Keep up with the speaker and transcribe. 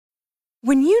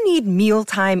When you need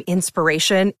mealtime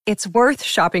inspiration, it's worth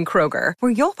shopping Kroger,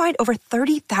 where you'll find over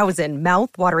 30,000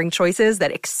 mouth-watering choices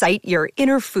that excite your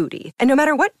inner foodie. And no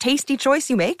matter what tasty choice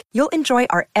you make, you'll enjoy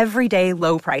our everyday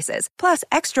low prices, plus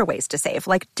extra ways to save,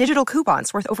 like digital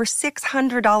coupons worth over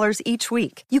 $600 each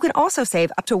week. You can also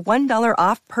save up to $1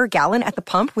 off per gallon at the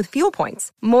pump with fuel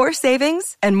points. More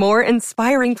savings and more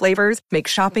inspiring flavors make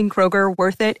shopping Kroger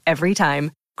worth it every time.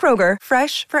 Kroger,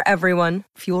 fresh for everyone.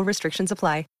 Fuel restrictions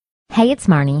apply. Hey, it's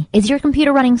Marnie. Is your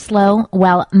computer running slow?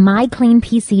 Well,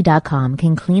 mycleanpc.com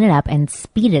can clean it up and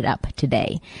speed it up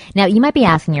today. Now, you might be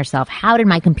asking yourself, how did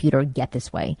my computer get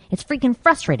this way? It's freaking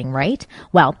frustrating, right?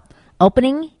 Well,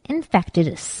 opening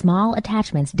infected small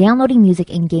attachments, downloading music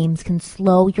and games can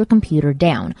slow your computer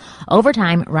down. Over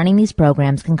time, running these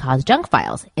programs can cause junk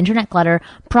files, internet clutter,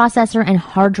 processor, and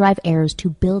hard drive errors to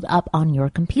build up on your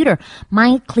computer.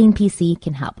 MyCleanPC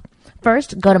can help.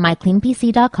 First, go to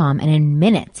mycleanpc.com, and in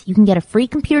minutes, you can get a free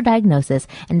computer diagnosis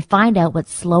and find out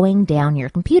what's slowing down your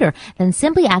computer. Then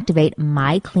simply activate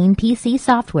MyCleanPC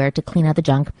software to clean out the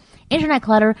junk, internet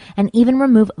clutter, and even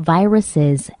remove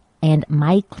viruses. And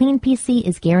MyCleanPC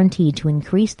is guaranteed to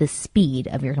increase the speed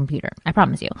of your computer. I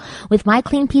promise you. With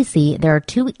MyCleanPC, there are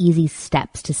 2 easy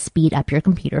steps to speed up your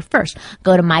computer. First,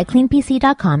 go to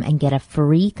mycleanpc.com and get a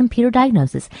free computer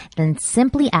diagnosis. Then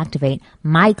simply activate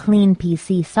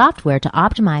MyCleanPC software to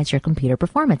optimize your computer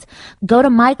performance. Go to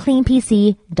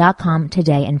mycleanpc.com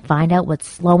today and find out what's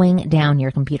slowing down your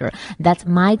computer. That's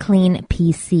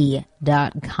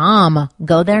mycleanpc.com.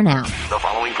 Go there now. The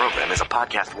following program is a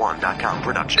PodcastOne.com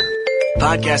production.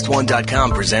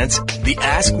 PodcastOne.com presents the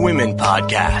Ask Women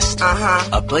Podcast.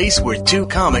 A place where 2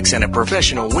 comics and a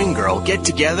professional wing girl get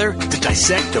together to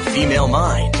dissect the female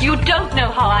mind. You don't know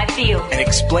how I feel. And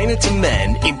explain it to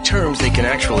men in terms they can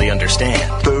actually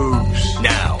understand. Boobs.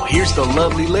 Now, here's the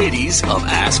lovely ladies of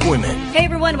Ask Women. Hey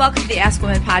everyone, welcome to the Ask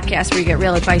Women Podcast, where you get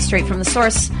real advice straight from the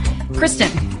source.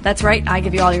 Kristen, that's right, I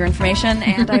give you all your information,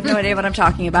 and I have no idea what I'm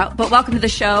talking about. But welcome to the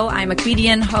show. I'm a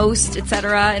comedian, host,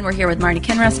 etc., and we're here with Marnie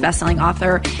Kinrys, best-selling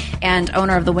author and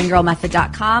owner of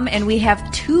thewinggirlmethod.com, and we have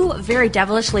 2 very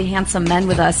devilishly handsome men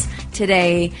with us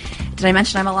today. Did I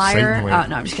mention I'm a liar? No,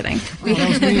 I'm just kidding. That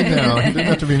was mean now. You didn't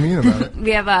have to be mean about it.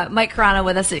 We have Mike Carano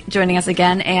with us, joining us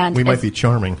again. And we might be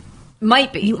charming.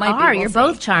 Might be. You are. You're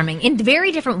both charming in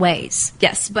very different ways.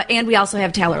 Yes, and we also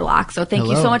have Taylor Locke. So thank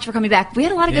you so much for coming back. We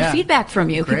had a lot of good feedback from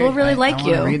you. Great. People really like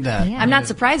you. I read that. Yeah. I'm not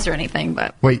surprised or anything,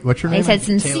 but wait, what's your name? They said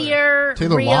sincere,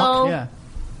 Taylor real. Locke? Yeah.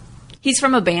 He's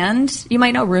from a band. You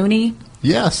might know Rooney.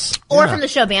 Yes. Or from the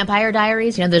show Vampire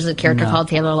Diaries. You know, there's a character called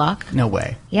Taylor Locke. No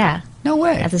way. Yeah. No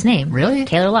way. That's his name. Really?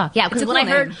 Taylor Locke. Yeah, because It's a when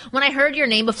cool name. I heard your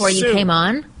name before you came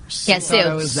on. Yeah, Sue.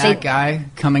 I was that guy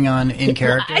coming on in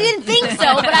character. I didn't think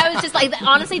so, but I was just like,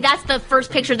 honestly, that's the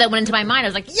first picture that went into my mind. I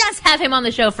was like, yes, have him on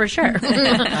the show for sure.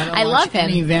 I love him.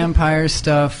 Any vampire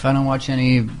stuff. I don't watch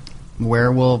any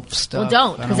werewolf stuff.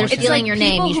 Well, don't, because they're stealing your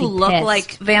name. People You should who be look pissed.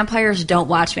 like vampires don't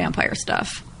watch vampire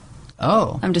stuff.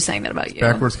 Oh. I'm just saying that about you.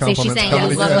 Backwards See, compliments. she's saying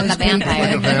coming you look together. like a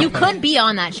vampire. Like a You could be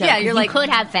on that show. Yeah, you're you like- could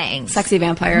have fangs. Sexy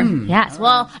vampire. Yes.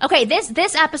 Well, okay,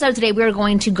 this episode today, we're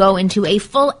going to go into a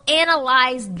full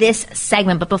Analyze This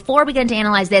segment. But before we get into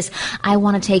Analyze This, I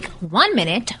want to take 1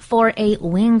 minute for a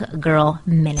Wing Girl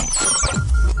Minute.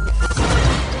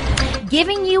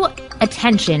 Giving you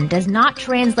attention does not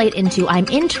translate into I'm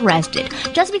interested.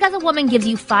 Just because a woman gives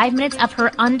you 5 minutes of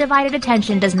her undivided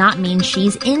attention does not mean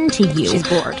she's into you. She's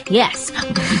bored. Yes.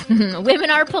 Women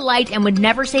are polite and would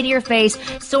never say to your face,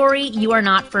 sorry, you are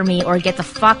not for me, or get the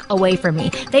fuck away from me.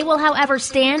 They will, however,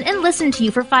 stand and listen to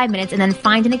you for 5 minutes and then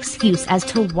find an excuse as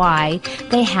to why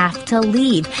they have to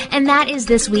leave. And that is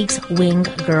this week's Wing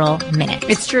Girl Minute.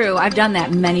 It's true. I've done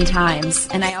that many times.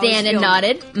 And I always Stand and feel-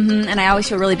 nodded. And I always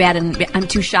feel really bad, and I'm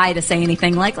too shy to say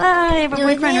anything like, I have a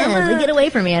boyfriend. Get away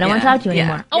from me. I don't want to Yeah. talk to you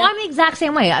anymore. Yeah. Oh, Yeah. I'm the exact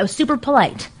same way. I was super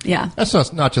polite. Yeah.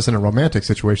 That's not just in a romantic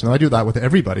situation, though. I do that with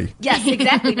everybody. Yes,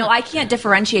 exactly. No, I can't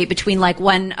differentiate between like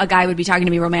when a guy would be talking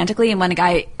to me romantically and when a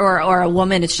guy or a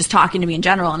woman is just talking to me in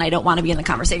general, and I don't want to be in the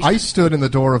conversation. I stood in the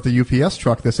door of the UPS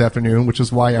truck this afternoon, which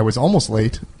is why I was almost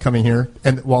late coming here.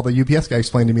 And while the UPS guy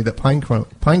explained to me that pine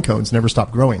cones never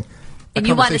stop growing. And The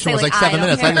you wanted to conversation say, was like, 7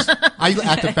 I minutes. don't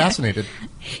I acted fascinated.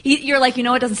 You're like, it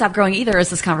doesn't stop growing either, is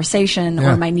this conversation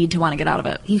Yeah. or my need to want to get out of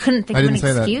it. You couldn't think I of an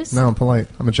didn't say excuse? that. No, I'm polite.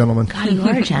 I'm a gentleman. God, you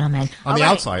are a gentleman. On the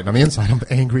outside. On the inside, I'm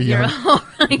angry, young,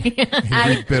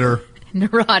 angry, bitter.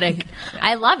 Neurotic.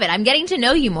 I love it. I'm getting to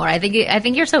know you more. I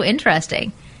think you're so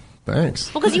interesting.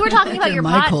 Thanks. Well, because you were talking about your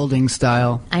mic pot. holding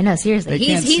style. I know, seriously. They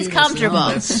can't see He's this. comfortable. No,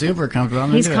 that's super comfortable.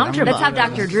 I'm He's gonna do it. comfortable. That's how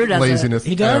Dr. Drew does Laziness.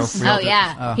 He does? I know. We all Oh, do.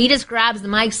 yeah. He just grabs the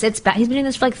mic, sits back. He's been doing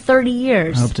this for like 30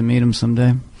 years. I hope to meet him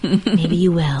someday. Maybe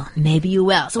you will. Maybe you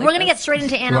will. So we're going to get straight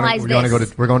into analyze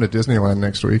this. We're going to Disneyland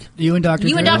next week. You and Dr.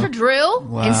 You and Dr. Drew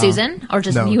Wow. and Susan, or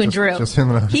just No, you and Drew? Just him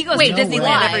and I. He goes to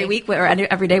Disneyland every week or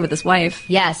every day with his wife.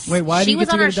 Yes. Wait, why do she you was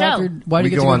get on to our go to show. Dr. Why do you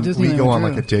get to go to Disneyland? We go on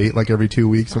with like a Drew? date like every 2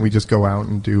 weeks, and we just go out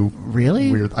and do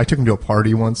Really? weird. I took him to a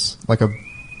party once, like a.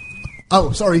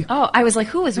 Oh, sorry. Oh, I was like,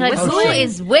 who is Like, whistling? who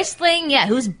is whistling? Yeah,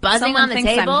 who's buzzing Someone on the thinks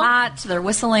table? I'm hot. They're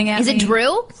whistling at Is me. it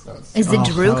Drew? Is it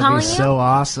Drew that would calling be you? so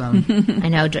awesome. I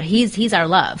know. He's our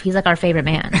love. He's like our favorite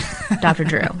man, Dr.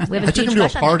 Drew. We have a I took huge him to a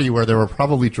crush on party where there were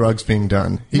probably drugs being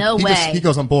done. No he way. He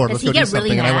goes on board. Does Let's he go do get something.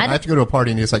 really And I went, mad? I have to go to a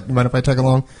party, and he's like, "You mind if I tag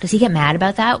along?" Does he get mad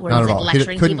about that? Where Not he's at like all.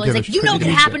 lecturing Couldn't people? He's give like, a- you know couldn't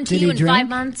what give a happened to shit. you Did in he 5 drink?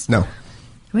 months? No.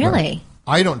 Really?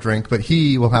 I don't drink, but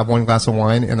he will have one glass of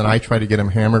wine, and then I try to get him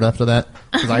hammered after that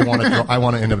because I want to. I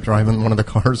want to end up driving one of the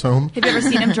cars home. Have you ever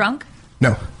seen him drunk?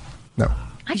 No.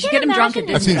 I should can't get him drunk imagine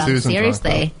at I've seen drunk, Susan drunk,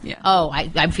 seriously. though. Yeah. Oh,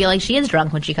 I feel like she is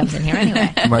drunk when she comes in here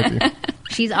anyway. It might be.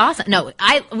 She's awesome. No,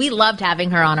 we loved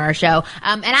having her on our show.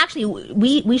 And actually,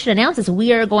 we should announce this.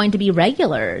 We are going to be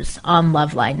regulars on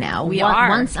Loveline now. We are.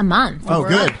 Once a month. Oh,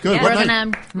 good. Yeah. What We're night?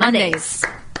 gonna Mondays.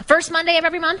 First Monday of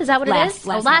every month. Is that what it is?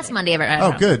 Last Monday of every.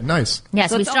 Oh, good. Nice. Yes,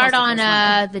 So we it's start almost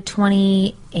on the the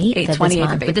 28th of this 28th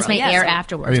month, of but this may April. Yeah, air so-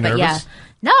 afterwards. Are you but yeah, nervous?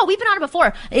 no, we've been on it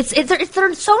before.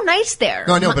 They're so nice there.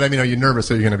 No, I know, but I mean, are you nervous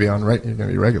that you're going to be on? Right, you're going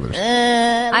to be regulars.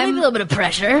 Maybe a little bit of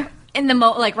pressure. In the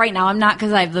like right now, I'm not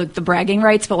because I have the bragging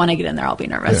rights. But when I get in there, I'll be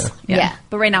nervous. Yeah.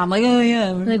 But right now, I'm like, oh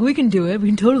yeah, Like, we can do it. We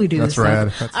can totally do That's this. rad.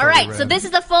 stuff. That's All totally right, so rad. this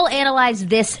is the full Analyze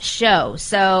This show.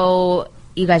 So,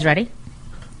 you guys ready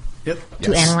Yep.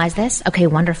 to analyze this? Okay,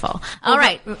 wonderful. All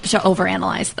right, So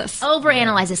overanalyze this.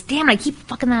 overanalyze this. Damn it, I keep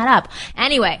fucking that up.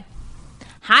 Anyway.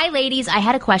 Hi, ladies. I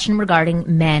had a question regarding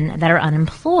men that are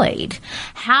unemployed.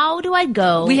 How do I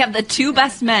go? We have the two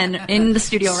best men in the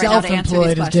studio right now to answer these Self-employed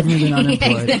is questions. different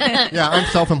than unemployed. Yeah, I'm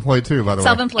self-employed too, by the way.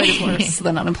 Self-employed is worse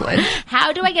than unemployed.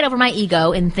 How do I get over my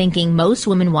ego in thinking most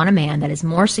women want a man that is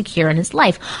more secure in his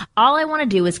life? All I want to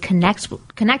do is connect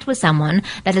with someone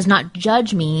that does not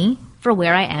judge me for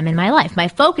where I am in my life. My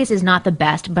focus is not the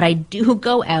best, but I do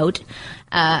go out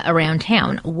around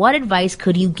town. What advice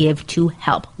could you give to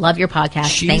help? Love your podcast.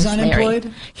 She's Thanks, unemployed?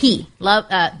 Larry.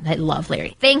 I love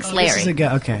Larry. Thanks, This Larry. is a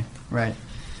guy. Okay, right.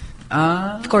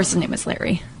 Of course, his name is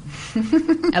Larry.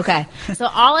 Okay. So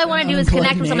all I want to do is unemployed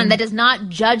connect with someone name. that does not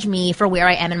judge me for where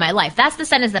I am in my life. That's the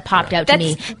sentence that popped out to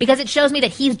me because it shows me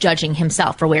that he's judging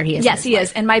himself for where he is. Yes, he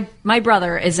is. And my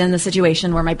brother is in the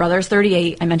situation where my brother is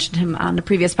 38. I mentioned him on the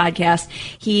previous podcast.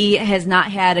 He has not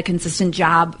had a consistent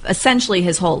job essentially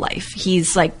his whole life.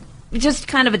 He's like just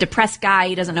kind of a depressed guy.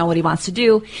 He doesn't know what he wants to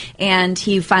do. And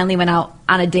he finally went out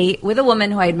on a date with a woman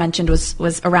who I had mentioned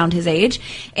was around his age.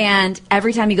 And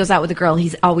every time he goes out with a girl,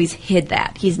 he's always hid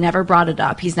that. He's never brought it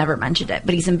up. He's never mentioned it.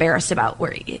 But he's embarrassed about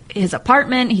his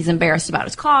apartment. He's embarrassed about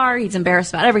his car. He's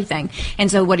embarrassed about everything. And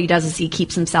so what he does is he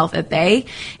keeps himself at bay.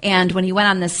 And when he went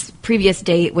on this previous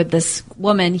date with this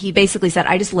woman, he basically said,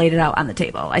 I just laid it out on the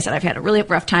table. I said, I've had a really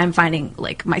rough time finding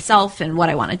like myself and what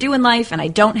I want to do in life. And I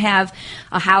don't have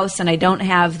a house and I don't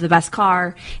have the best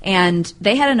car. And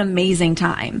they had an amazing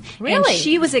time. Really? And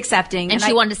she was accepting. And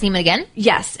she wanted to see him again?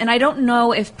 Yes. And I don't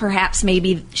know if perhaps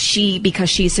maybe because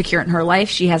she's secure in her life,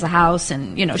 she has a house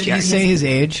and, Did she you say his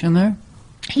age in there?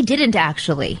 He didn't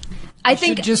actually. I Should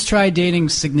think just try dating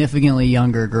significantly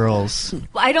younger girls.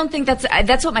 I don't think that's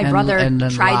what my brother and then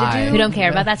tried lie. to do. Who don't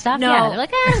care about that stuff? No. Yeah, they're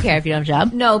like, I don't care if you don't have a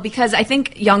job. No, because I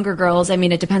think younger girls, I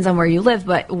mean, it depends on where you live,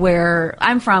 but where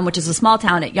I'm from, which is a small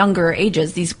town, at younger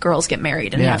ages, these girls get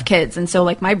married and Yeah. have kids. And so,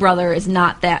 like, my brother is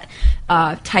not that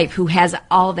type who has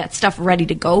all that stuff ready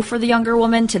to go for the younger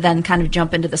woman to then kind of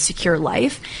jump into the secure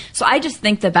life. So I just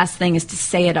think the best thing is to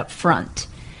say it up front.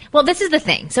 Well, this is the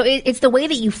thing. So it's the way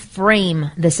that you frame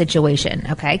the situation,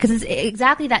 okay? Because it's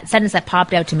exactly that sentence that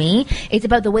popped out to me. It's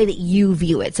about the way that you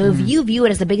view it. So if you view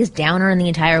it as the biggest downer in the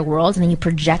entire world and then you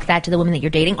project that to the women that you're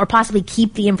dating or possibly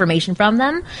keep the information from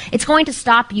them, it's going to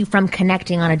stop you from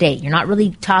connecting on a date. You're not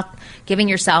really giving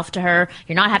yourself to her.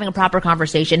 You're not having a proper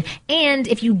conversation. And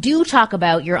if you do talk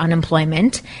about your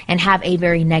unemployment and have a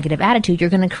very negative attitude, you're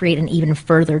going to create an even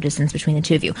further distance between the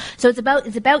two of you. So it's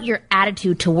about your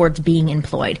attitude towards being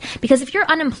employed. Because if you're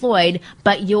unemployed,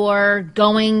 but you're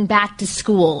going back to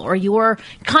school or you're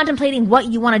contemplating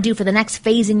what you want to do for the next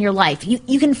phase in your life,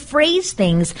 you can phrase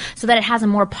things so that it has a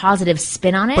more positive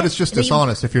spin on it. But it's just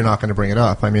dishonest if you're not going to bring it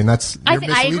up. I mean, you're I agree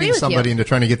misleading with somebody you. into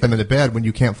trying to get them into bed when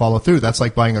you can't follow through. That's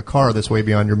like buying a car that's way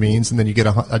beyond your means, and then you get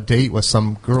a date with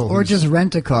some girl. Or who's- just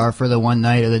rent a car for the one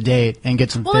night of the date and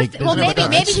get some fake business.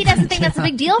 Maybe he doesn't think that's a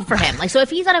big deal for him. Like, so if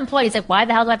he's unemployed, he's like, why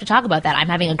the hell do I have to talk about that? I'm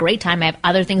having a great time. I have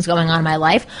other things going on in my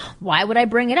life. why would I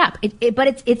bring it up?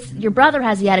 But it's your brother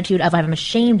has the attitude of I'm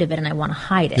ashamed of it and I want to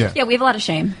hide it. Yeah, we have a lot of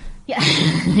shame. Yeah,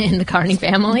 in the Carney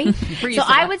family. So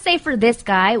I would say for this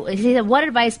guy, what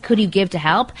advice could you give to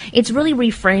help? It's really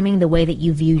reframing the way that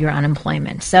you view your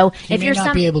unemployment. So He may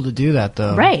not be able to do that,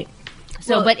 though. Right.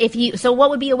 So, what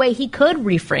would be a way he could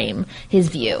reframe his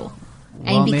view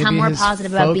and become more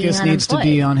positive about being unemployed? Focus needs to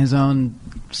be on his own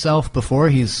self before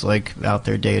he's out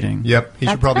there dating. Yep, he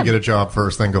should probably get a job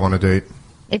first, then go on a date.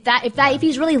 If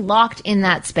he's really locked in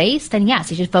that space, then yes,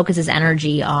 he should focus his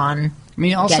energy on. I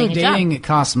mean, also dating, it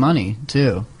costs money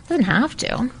too. Doesn't have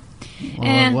to.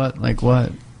 Well,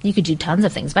 what? You could do tons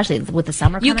of things, especially with the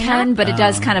summer coming You can, up. but it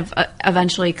does kind of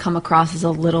eventually come across as a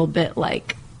little bit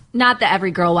like, not that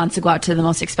every girl wants to go out to the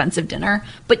most expensive dinner,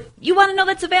 but you want to know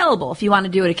that's available if you want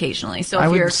to do it occasionally. So I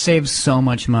would save so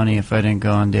much money if I didn't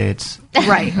go on dates.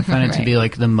 Right. I find it to be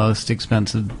the most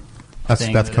expensive.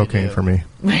 That's cocaine for me.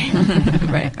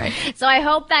 right. So I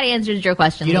hope that answers your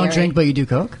question. You don't Larry. drink, but you do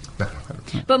coke?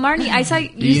 But Marnie, I saw you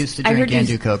used to drink and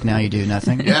do coke. Now you do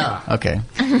nothing. Yeah. Okay.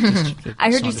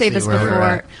 I heard you say this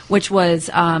before, which was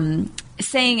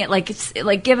saying it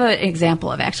like give an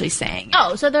example of actually saying it.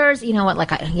 Oh, so there's,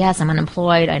 yes, I'm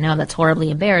unemployed. I know that's horribly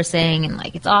embarrassing and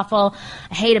it's awful.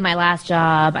 I hated my last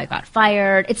job. I got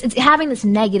fired. It's having this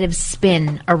negative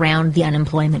spin around the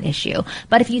unemployment issue.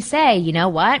 But if you say, you know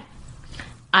what,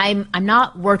 I'm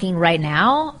not working right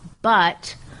now,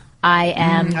 but I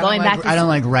am going back to I don't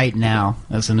like right now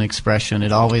as an expression.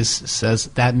 It always says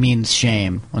that means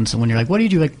shame. When you're like, what do you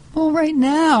do? Right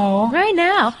now. Right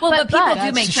now. Well, but people do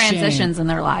that's make a transitions shame. in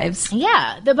their lives.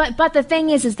 Yeah, but the thing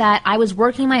is that I was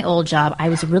working my old job. I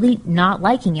was really not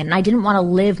liking it, and I didn't want to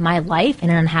live my life in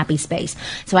an unhappy space.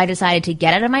 So I decided to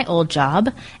get out of my old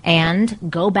job and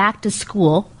go back to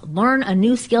school, learn a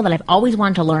new skill that I've always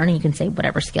wanted to learn, and you can say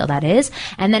whatever skill that is.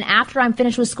 And then after I'm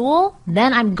finished with school,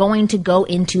 then I'm going to go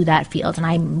into that field, and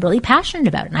I'm really passionate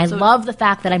about it. And I love the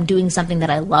fact that I'm doing something that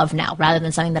I love now rather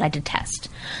than something that I detest.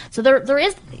 So there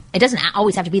is... It doesn't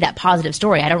always have to be that positive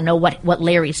story. I don't know what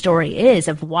Larry's story is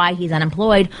of why he's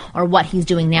unemployed or what he's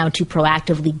doing now to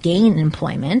proactively gain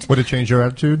employment. Would it change your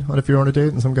attitude if you were on a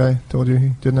date and some guy told you he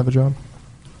didn't have a job?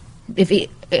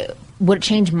 Would it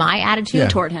change my attitude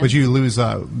toward him? Would you lose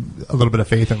a little bit of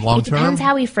faith in long term? It depends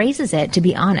how he phrases it, to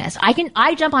be honest.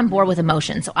 I jump on board with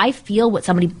emotion, so I feel what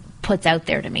somebody puts out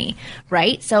there to me,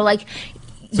 right? So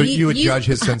So you would judge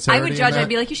his sincerity? I would judge. I'd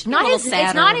be like, you should be not a little his, sadder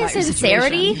it's not about his your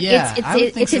sincerity.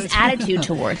 situation. It's his attitude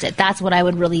towards it. That's what I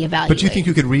would really evaluate. But do you think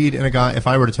you could read in a guy, if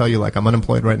I were to tell you, I'm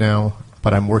unemployed right now,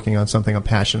 but I'm working on something I'm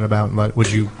passionate about,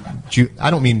 would you I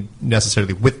don't mean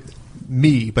necessarily with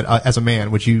me, but as a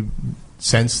man, would you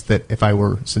sense that if I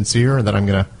were sincere and that I'm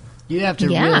going to... You'd have to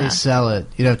really sell it.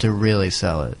 You'd have to really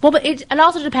sell it. Well, but it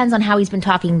also depends on how he's been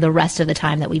talking the rest of the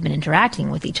time that we've been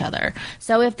interacting with each other.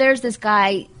 So if there's this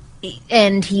guy...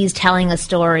 and he's telling a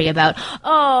story about,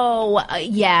 I've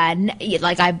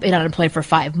been unemployed for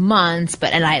 5 months,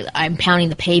 I'm pounding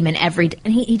the pavement every day.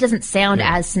 And he doesn't sound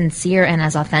as sincere and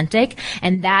as authentic.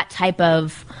 And that type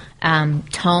of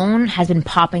tone has been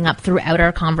popping up throughout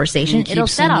our conversation. It'll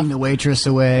set off the waitress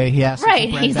away. He asks, right?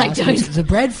 He's like, "Is the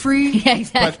bread free? Yeah,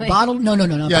 exactly. Bottled? No.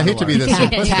 Yeah, I hate to be this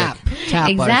simplistic. Tap.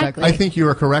 Exactly. I think you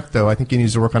are correct, though. I think he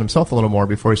needs to work on himself a little more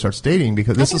before he starts dating,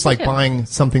 because this is like buying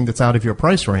something that's out of your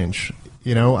price range.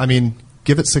 I mean,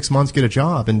 give it 6 months, get a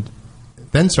job, and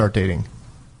then start dating.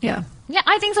 Yeah. Yeah,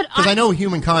 I think so. Because I know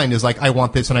humankind is like, I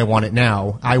want this and I want it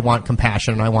now. I want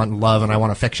compassion and I want love and I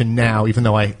want affection now, even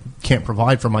though I can't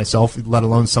provide for myself, let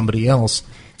alone somebody else.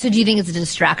 So do you think it's a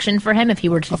distraction for him if he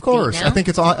were to? Of course, date now? I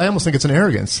think I almost think it's an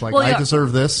arrogance. I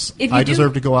deserve this. I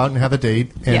deserve to go out and have a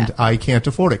date, and I can't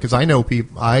afford it because I know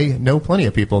plenty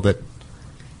of people that.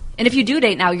 And if you do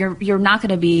date now, you're not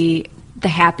going to be the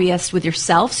happiest with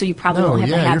yourself, so you probably won't have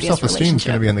the happiest your self-esteem is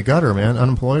going to be in the gutter, man.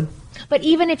 Unemployed. But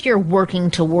even if you're working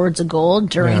towards a goal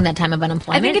during that time of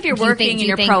unemployment, I think if you're working and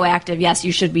you're proactive, yes,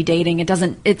 you should be dating.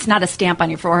 It's not a stamp on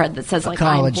your forehead that says a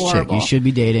college I'm horrible. chick. You should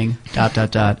be dating ...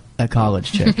 a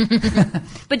college chick.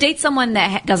 But date someone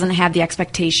that doesn't have the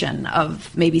expectation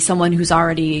of maybe someone who's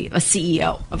already a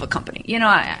CEO of a company.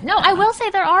 I will say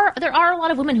there are a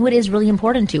lot of women who it is really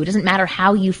important to. It doesn't matter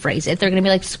how you phrase it. They're going to be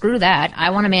like, screw that.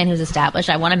 I want a man who's established.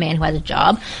 I want a man who has a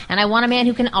job, and I want a man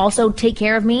who can also take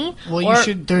care of me. Well,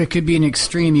 there could be an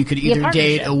extreme. You could either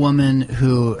date a woman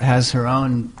who has her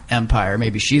own empire.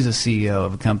 Maybe she's a CEO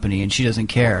of a company and she doesn't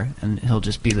care, and he'll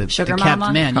just be the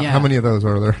kept man. Yeah. How many of those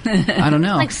are there? I don't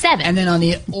know. Like 7. And then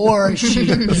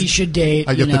he should date.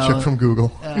 I get the chick from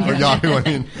Google or Yahoo. I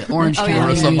mean, Orange County.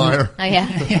 Marissa Meyer. Oh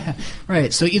yeah.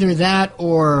 Right. So either that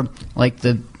or like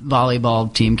the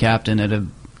volleyball team captain at a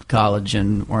college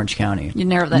in Orange County. You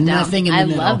narrow that down. Nothing in the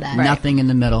middle. love that. Nothing in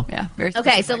the middle. Yeah. Very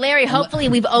Okay, so Larry, hopefully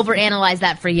we've overanalyzed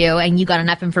that for you and you got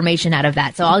enough information out of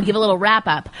that. So I'll give a little wrap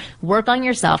up. Work on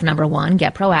yourself, number one.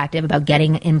 Get proactive about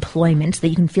getting employment so that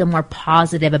you can feel more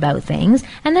positive about things.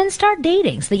 And then start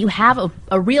dating so that you have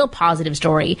a real positive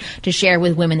story to share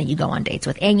with women that you go on dates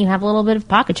with. And you have a little bit of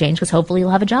pocket change because hopefully you'll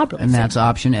have a job really And soon. that's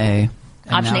option A.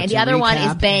 Option A. And the other one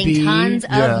is bang tons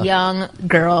of young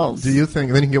girls. Do you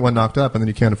think then you can get one knocked up and then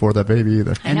you can't afford that baby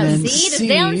either? I know. then See,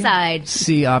 the downside.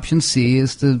 Option C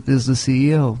is the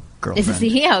CEO girlfriend. Is the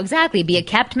CEO, exactly. Be a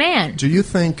kept man. Do you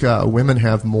think women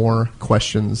have more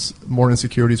questions, more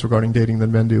insecurities regarding dating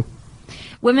than men do?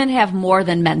 Women have more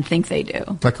than men think they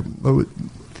do. Like,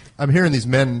 I'm hearing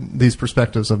these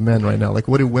perspectives of men right now. Like,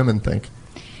 what do women think?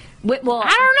 Well, I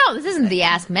don't know. This isn't the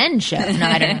Ask Men show. No,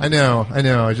 I don't. I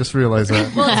know. I just realized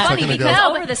that. Well, it's funny because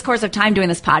over this course of time doing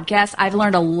this podcast, I've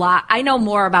learned a lot. I know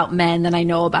more about men than I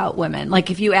know about women. Like,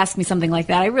 if you ask me something like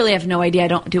that, I really have no idea. I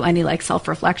don't do any, like,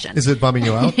 self-reflection. Is it bumming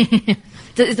you out?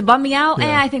 Does it bum me out?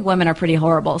 Yeah. I think women are pretty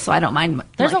horrible, so I don't mind.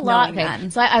 There's like, a lot. knowing Okay.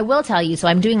 men. So I will tell you. So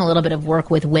I'm doing a little bit of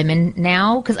work with women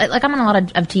now because I'm on a lot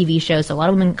of TV shows. So a lot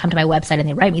of women come to my website and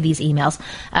they write me these emails.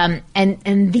 And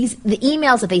the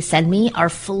emails that they send me are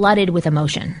flooded with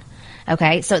emotion.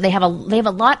 Okay, so they have a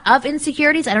lot of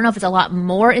insecurities. I don't know if it's a lot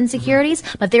more insecurities,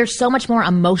 but they're so much more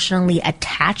emotionally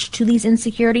attached to these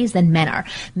insecurities than men are.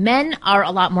 Men are a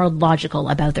lot more logical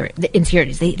about the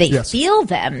insecurities. They Yes. feel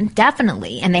them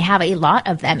definitely, and they have a lot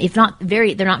of them. If not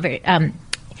very, they're not very.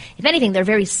 If anything, they're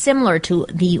very similar to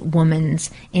the women's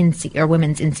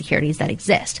insecurities that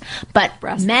exist. But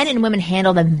Breasts. men and women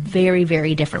handle them very,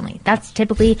 very differently. That's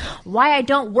typically why I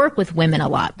don't work with women a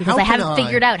lot, because How I can haven't I-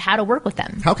 figured out how to work with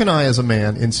them. How can I, as a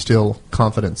man, instill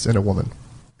confidence in a woman?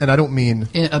 And I don't mean...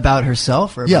 About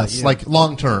herself or about Yes, you? like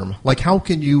long term. Like, how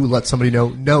can you let somebody know,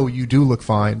 no, you do look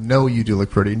fine. No, you do look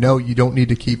pretty. No, you don't need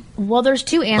to keep... Well, there's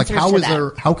two Like, answers how to is that.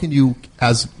 there... How can you,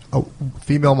 as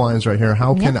female minds right here,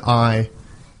 how can I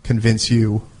convince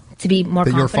you To be more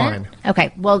that you're confident? fine?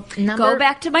 Okay, well, Go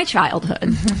back to my childhood.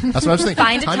 That's what I was thinking.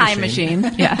 Find a time machine.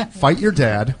 Yeah. Fight your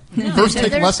dad. First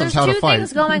take lessons how to fight. There's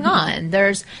two things going on.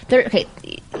 Okay,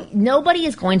 nobody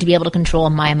is going to be able to control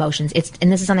my emotions.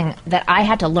 And this is something that I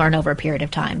had to learn over a period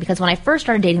of time, because when I first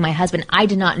started dating my husband, I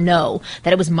did not know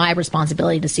that it was my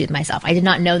responsibility to soothe myself. I did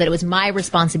not know that it was my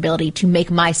responsibility to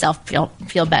make myself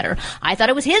feel better. I thought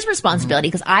it was his responsibility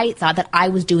because I thought that I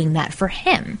was doing that for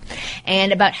him.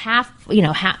 And about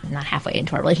not halfway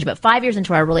into our relationship, but 5 years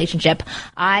into our relationship,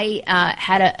 I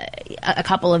had a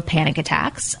couple of panic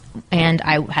attacks, and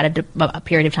I had a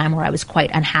period of time where I was quite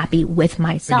unhappy with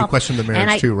myself. And you questioned the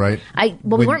marriage too, right?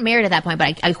 We weren't married at that point,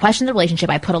 but I questioned the relationship.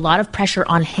 I put a lot of pressure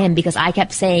on him because I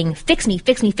kept saying, fix me,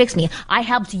 fix me, fix me. I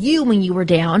helped you when you were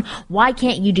down. Why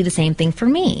can't you do the same thing for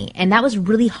me? And that was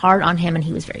really hard on him, and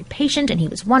he was very patient, and he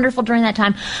was wonderful during that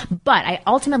time. But I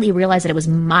ultimately realized that it was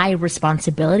my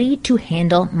responsibility to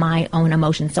handle my own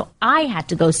emotions. So I had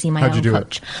to go see my How'd you own do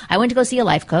coach. I went to go see a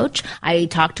life coach. I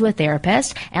talked to a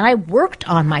therapist, and I worked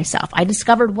on myself. I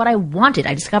discovered what I wanted.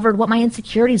 I discovered what my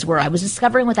insecurities were. I was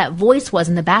discovering what that voice was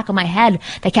in the back of my head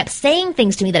that kept saying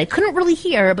things to me that I couldn't really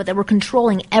hear, but that were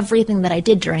controlling everything that I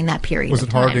did during that period. Was of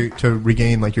it hard time. to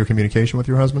regain like your communication with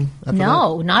your husband? After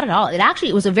No, not at all.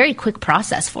 It was a very quick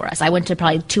process for us. I went to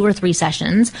probably 2 or 3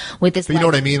 sessions with this. But you know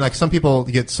what I mean? Like, some people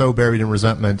get so buried in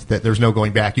resentment that there's no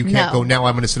going back. You can't go, now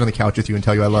I'm going to sit on the couch with you and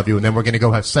tell you I love you, and then we're going to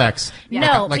go have sex.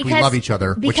 No, like we because- love each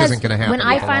other, which because isn't going to happen. When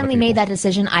I with a lot of finally made people. that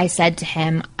decision, I said to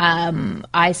him,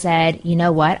 I said, you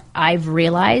know what? I've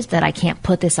realized that I can't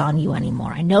put this on you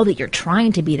anymore. I know that you're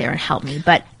trying to be there and help me,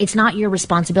 but it's not your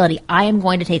responsibility. I am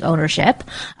going to take ownership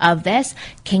of this.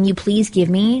 Can you please give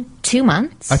me 2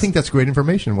 months? I think that's great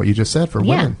information, what you just said, for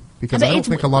Yeah. women. Because But I don't it's-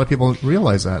 think a lot of people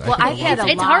realize that. Well, I I've think had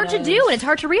it's hard to do, and it's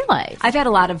hard to realize. I've had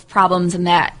a lot of problems in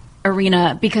that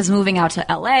arena because moving out to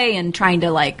LA and trying to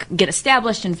like get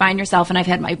established and find yourself, and I've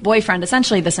had my boyfriend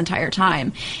essentially this entire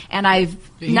time, and I've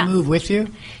Did he move with you?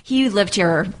 He lived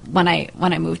here when I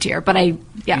moved here, but You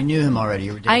knew him already.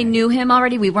 You were dating. I knew him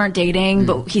already. We weren't dating,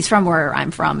 but he's from where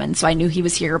I'm from, and so I knew he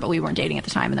was here, but we weren't dating at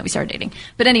the time, and then we started dating.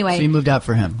 But anyway, So you moved out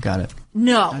for him. Got it.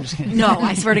 no,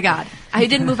 I swear to God, I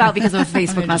didn't move out because of a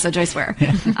Facebook message. I swear.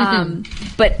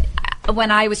 But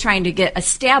when I was trying to get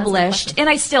established, and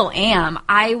I still am,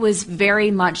 I was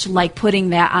very much like putting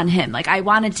that on him. Like, I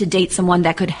wanted to date someone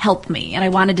that could help me, and I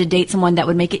wanted to date someone that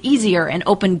would make it easier and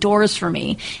open doors for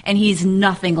me. And he's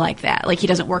nothing like that. Like, he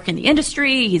doesn't work in the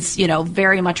industry. He's,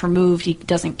 very much removed. He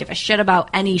doesn't give a shit about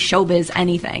any showbiz,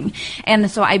 anything. And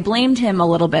so I blamed him a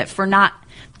little bit for not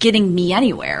getting me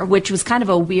anywhere, which was kind of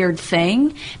a weird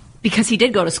thing because he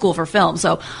did go to school for film.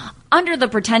 So under the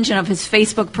pretension of his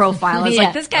Facebook profile. It's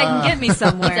like, this guy can get me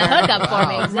somewhere. It's a hookup for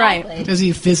me, exactly. Right. Does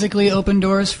he physically open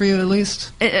doors for you at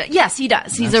least? Yes, he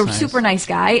does. He's That's a nice. super nice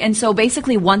guy. And so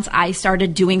basically once I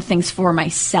started doing things for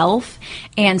myself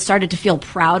and started to feel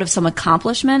proud of some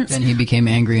accomplishments, Then he became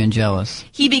angry and jealous.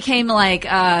 he became like,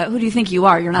 who do you think you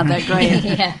are? You're not that great.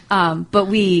 Yeah. But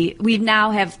we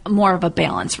now have more of a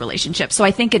balanced relationship. So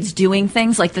I think it's doing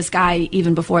things like this guy,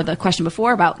 even before the question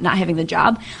before about not having the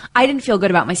job, I didn't feel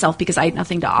good about myself because I had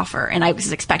nothing to offer. And I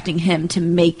was expecting him to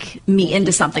make me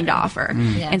into something to offer.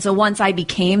 Yeah. And so once I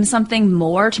became something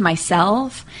more to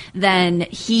myself, then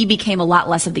he became a lot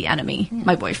less of the enemy,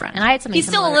 my boyfriend. And I had something He's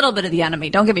still a similar. little bit of the enemy,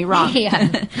 don't get me wrong. Yeah,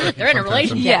 they're in a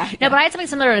relationship. Yeah. No, but I had something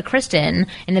similar to Kristen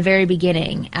in the very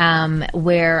beginning,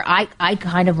 where I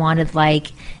kind of wanted like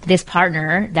this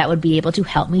partner that would be able to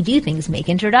help me do things, make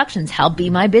introductions, help be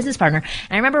my business partner.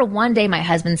 And I remember one day my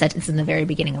husband said, this is in the very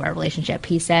beginning of our relationship,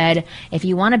 he said, if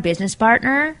you want a business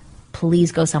partner,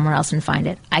 please go somewhere else and find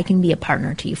it. I can be a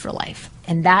partner to you for life.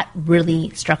 And that really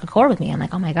struck a chord with me. I'm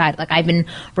like, oh my God, like I've been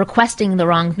requesting the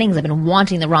wrong things. I've been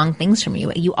wanting the wrong things from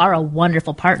you. You are a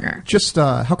wonderful partner. Just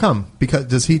how come? Because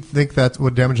does he think that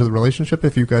would damage the relationship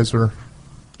if you guys were?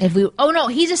 If we, oh no,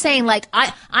 he's just saying like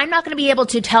I'm not going to be able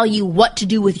to tell you what to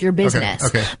do with your business.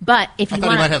 Okay. But if you thought he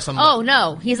want, might have some- oh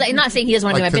no, he's like not saying he doesn't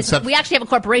want to Like do my business. concept- We actually have a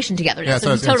corporation together, Yeah,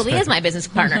 so so he totally it's- is my business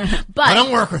partner. But I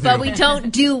don't work with but you. we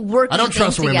don't do work. I don't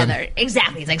trust women. together.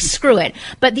 Exactly. It's like screw it.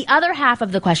 But the other half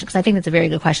of the question, because I think that's a very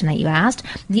good question that you asked.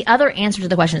 The other answer to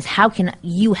the question is how can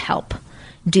you help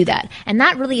do that? And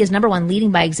that really is number one,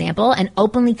 leading by example and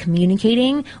openly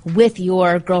communicating with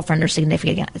your girlfriend or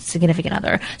significant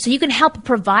other, so you can help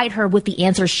provide her with the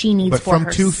answers she needs But for from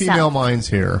herself. two female minds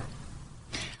here.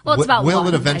 Well, it's about will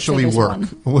one. it eventually I'd say work?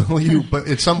 there's Will you? But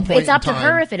at some point, It's up in to time,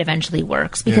 her if it eventually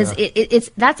works, because Yeah. it's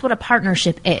that's what a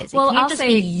partnership is. Well, it can't I'll just say-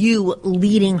 be you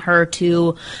leading her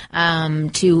to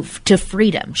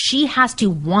freedom. She has to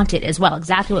want it as well.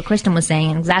 Exactly what Kristen was saying,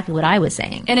 and exactly what I was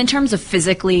saying. And in terms of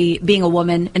physically being a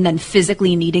woman and then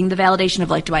physically needing the validation of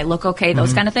like, do I look okay?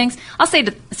 Those kind of things. I'll say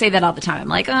that all the time. I'm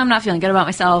like, oh, I'm not feeling good about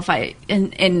myself.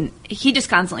 And he just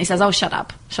constantly says, oh, shut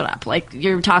up. Like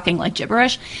you're talking like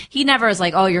gibberish. He never is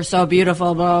like, oh, you're so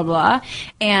beautiful, blah, blah, blah.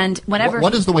 And whenever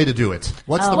What is the way to do it?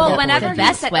 What's the well, proper whenever way to he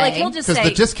do it? said, way. like, he'll just Because say,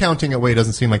 the discounting away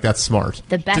doesn't seem like that's smart.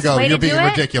 The best to go, way to you're do being it?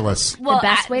 ridiculous. well, the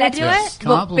best way to that's- do Yes. it?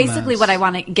 Well, Compliments. basically what I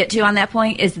want to get to on that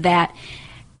point is that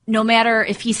no matter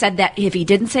if he said that, if he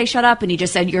didn't say shut up and he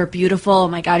just said you're beautiful, oh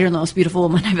my God, you're the most beautiful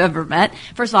woman I've ever met.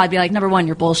 First of all, I'd be like, number one,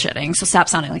 you're bullshitting, so stop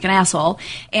sounding like an asshole.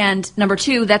 And number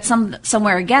two, that's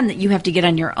somewhere again that you have to get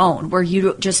on your own, where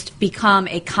you just become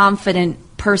a confident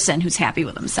person who's happy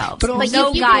with themselves. But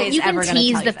also- no guy is you ever can going to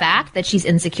tease tell the you that. fact that she's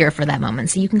insecure for that moment.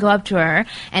 So you can go up to her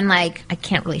and like, I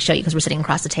can't really show you because we're sitting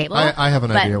across the table. I have an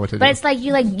but, idea what to but do. it's like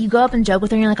you go up and joke with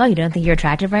her and you're like, oh, you don't think you're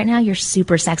attractive right now? You're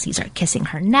super sexy. You start kissing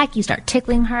her neck. You start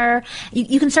tickling her.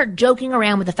 You can start joking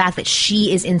around with the fact that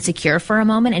she is insecure for a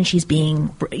moment and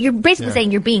you're basically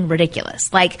saying you're being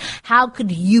ridiculous. Like, how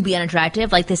could you be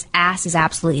unattractive? Like, this ass is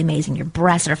absolutely amazing. Your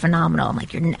breasts are phenomenal. I'm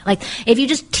like, like, if you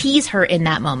just tease her in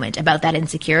that moment about that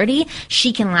insecurity,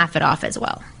 she can laugh it off as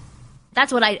well.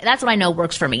 That's what I know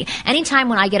works for me. Anytime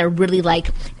when I get a really like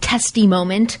testy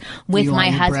moment with You my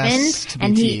want your breasts husband, to be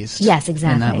and he teased yes, in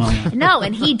exactly. that moment. No,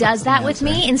 and he does that with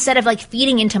me instead of like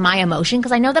feeding into my emotion,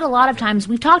 because I know that a lot of times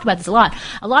we've talked about this a lot.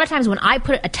 A lot of times when I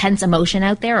put a tense emotion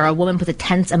out there, or a woman puts a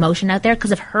tense emotion out there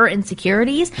because of her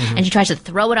insecurities, and she tries to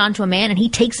throw it onto a man, and he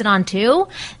takes it on too,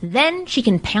 then she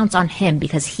can pounce on him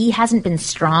because he hasn't been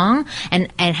strong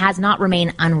and has not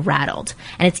remained unrattled,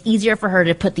 and it's easier for her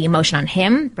to put the emotion on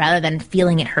him rather than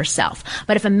feeling it herself.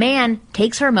 But if a man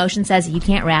takes her emotion, says, you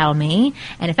can't rattle me,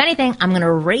 and if anything, I'm going to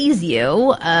raise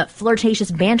you a flirtatious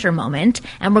banter moment,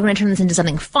 and we're going to turn this into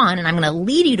something fun, and I'm going to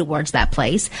lead you towards that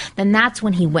place, then that's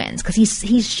when he wins, because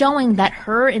he's showing that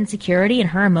her insecurity and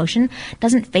her emotion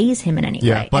doesn't faze him in any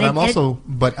Yeah, way. but And that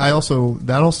also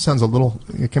sounds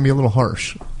it can be a little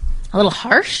harsh. a little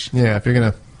harsh Yeah, if you're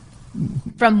gonna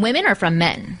from women or from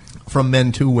men. from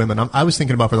men to women. I was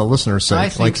thinking about for the listeners' sake. I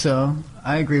think so.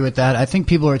 I agree with that. I think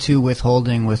people are too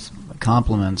withholding with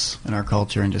compliments in our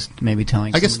culture, and just maybe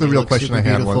telling. I guess the somebody real looks question super I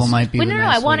had beautiful was- might be Well, the no,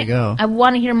 nice I way want to go. I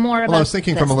want to hear more about. Well, I was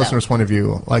thinking from a this, listener's though. point of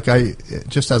view. Like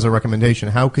just as a recommendation,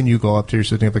 how can you go up to your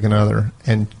significant other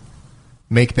and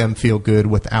make them feel good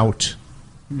without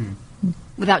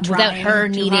without trying her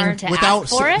too needing hard. to without ask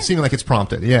for it. seeming like it's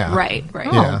prompted? Yeah, Right. No,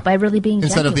 Yeah. by really being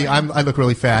Instead of genuine. I look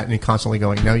really fat, and you constantly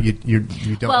going, no, you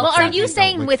don't. Well, look are fat, you don't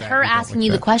saying look with fat, her don't asking look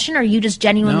you the fat." question, or are you just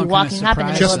genuinely No, kinda walking up in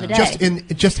the middle surprised of the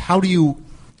day? Just how do you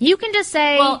You can just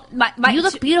say, Well, you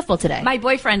look beautiful today. My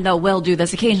boyfriend, though, will do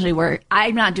this occasionally where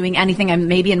I'm not doing anything. I'm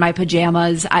maybe in my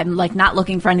pajamas. I'm like not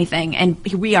looking for anything. And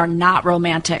we are not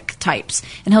romantic types.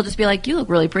 And he'll just be like, you look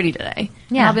really pretty today.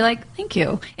 Yeah. And I'll be like, thank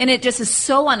you. And it just is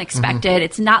so unexpected.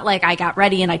 It's not like I got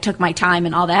ready and I took my time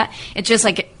and all that. It's just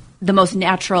like the most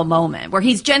natural moment where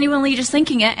he's genuinely just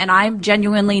thinking it and I'm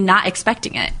genuinely not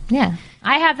expecting it. Yeah.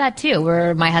 I have that too,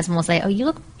 where my husband will say, oh, you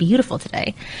look beautiful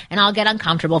today. And I'll get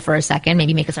uncomfortable for a second,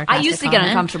 maybe make a sarcastic I used to comment, get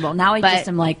uncomfortable. Now I just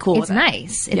am like, cool It's with it.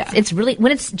 nice. Yeah. It's really,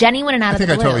 when it's genuine and out I of the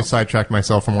think I blue. totally sidetracked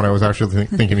myself from what I was actually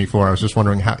thinking before. I was just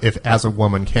wondering how, if as a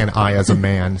woman, can I, as a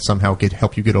man, somehow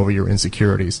help you get over your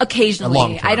insecurities? Occasionally.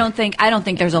 Long-term. I don't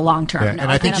think there's a long term. Yeah, No.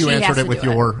 and I think you She has answered to it with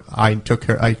do your, I took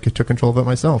control of it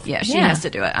myself. Yeah, she Yeah. has to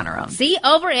do it on her own. See,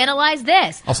 overanalyze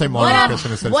this. I'll say more What than up-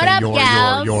 Kristen instead of what saying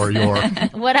up, gals? your.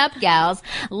 What up, gals?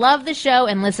 Love the show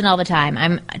and listen all the time.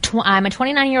 I'm a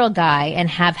 29-year-old guy and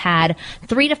have had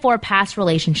 3 to 4 past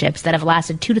relationships that have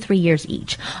lasted 2 to 3 years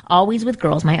each, always with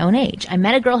girls my own age. I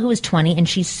met a girl who was 20 and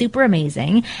she's super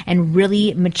amazing and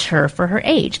really mature for her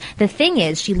age. The thing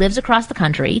is, she lives across the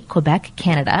country, Quebec,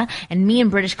 Canada, and me in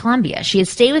British Columbia. She has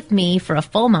stayed with me for a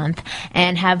full month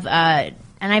and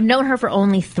I've known her for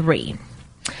only 3.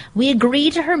 We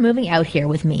agreed to her moving out here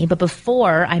with me, but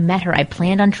before I met her, I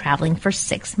planned on traveling for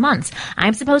 6 months.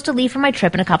 I'm supposed to leave for my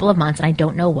trip in a couple of months, and I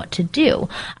don't know what to do.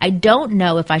 I don't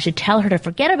know if I should tell her to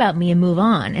forget about me and move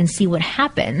on and see what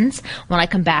happens when I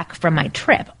come back from my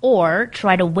trip, or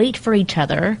try to wait for each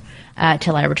other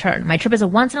till I return. My trip is a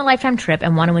once-in-a-lifetime trip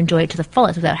and want to enjoy it to the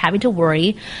fullest without having to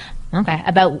worry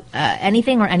about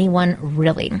anything or anyone,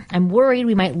 really. I'm worried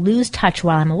we might lose touch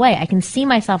while I'm away. I can see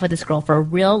myself with this girl for a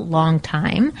real long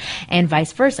time and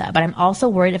vice versa, but I'm also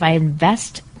worried if I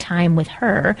invest time with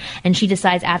her and she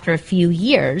decides after a few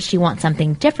years she wants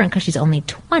something different because she's only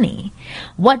 20.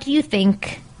 What do you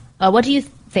think? Am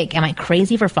I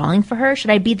crazy for falling for her?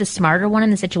 Should I be the smarter one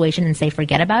in the situation and say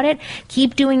forget about it?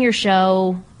 Keep doing your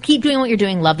show. Keep doing what you're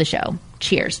doing. Love the show.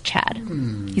 Cheers, Chad.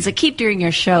 He's like, keep doing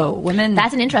your show. Women.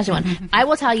 That's an interesting one. I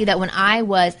will tell you that when I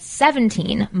was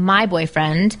 17, my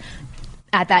boyfriend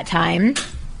at that time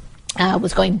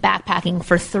was going backpacking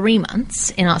for 3 months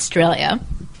in Australia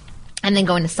and then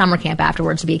going to summer camp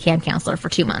afterwards to be a camp counselor for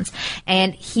 2 months.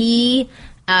 And he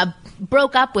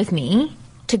broke up with me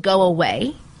to go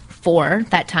away for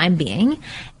that time being.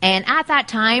 And at that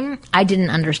time, I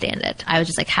didn't understand it. I was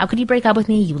just like, how could you break up with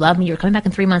me? You love me. You're coming back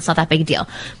in 3 months. Not that big a deal.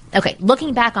 Okay,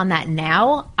 looking back on that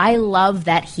now, I love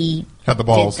that he Had the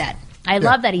balls. did that. I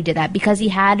love that he did that because he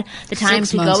had the time 6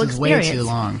 to months go is experience. way too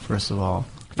long, first of all.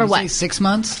 For Did you what? say 6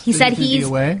 months? He That said he's gonna be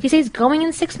away? he says he's going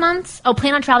in 6 months. Oh,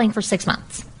 plan on traveling for 6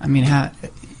 months. I mean, I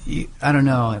don't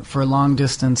know. For long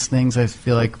distance things, I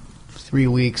feel like 3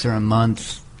 weeks or a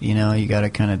month, you know, you got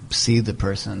to kind of see the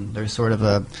person. There's sort of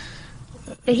a...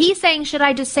 But he's saying, should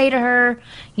I just say to her,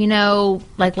 you know,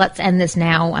 like, let's end this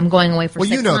now. I'm going away for Well,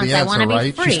 6 you know months. the I want answer, to be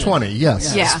right? free. She's 20.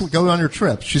 Yes. Yeah. Just go on your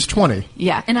trip. She's 20.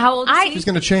 Yeah. And how old is he? She's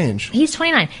going to change. He's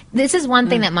 29. This is one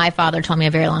thing that my father told me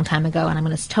a very long time ago, and I'm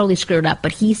going to totally screw it up.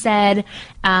 But he said,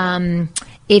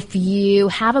 if you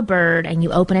have a bird and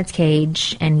you open its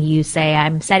cage and you say,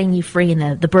 I'm setting you free,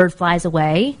 and the bird flies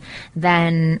away,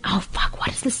 then, oh, fuck, what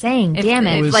is the saying? Damn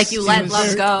it. If, like you let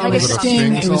love go. Like Was it a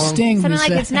Sting It was song? Sting. Something who like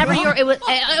said- it's never your. It was,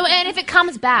 and if it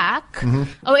comes back,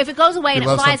 oh, if it goes away and You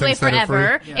it love flies away something, set it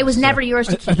forever, free. it was never yours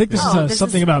to keep. I think this is this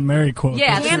something is- about Mary quote.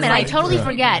 Yeah, Damn this it! is I like- totally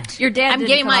forget. Your dad I'm didn't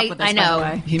getting come my. up with this, I by the know.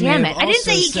 way. He Damn may it! have I didn't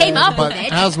say also he came said- up But with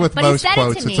it. as with but he most said it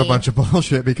quotes, to it's a me. bunch of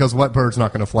bullshit because what bird's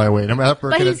not going to fly away? No matter if bird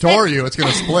But can he adore said- you, it's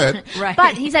going to split. Right.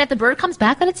 But he said if the bird comes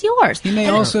back, then it's yours. He may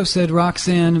also have said,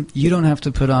 Roxanne, you don't have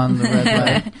to put on the red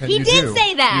light. And He you did do.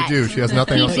 say that. You do. She has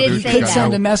nothing He else to did do. say She's Could got that. send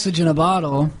no- a message in a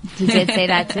bottle. He did say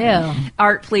that too.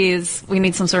 Art, please. We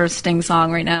need some sort of Sting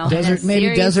song right now. Desert,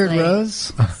 maybe Desert seriously.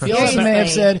 Rose. He also may have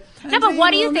Seriously. said, No, but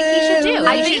what do you think he should do?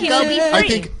 I think go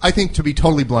be free. I think to be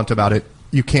totally blunt about it,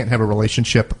 you can't have a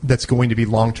relationship that's going to be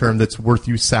long term that's worth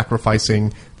you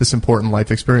sacrificing this important life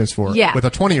experience for Yeah. with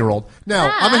a 20-year-old. Now,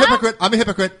 I'm a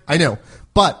hypocrite. I know.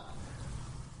 But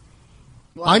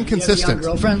I'm "You have a young consistent.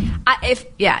 girlfriend?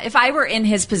 If I were in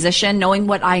his position, knowing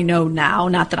what I know now,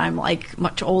 not that I'm like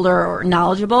much older or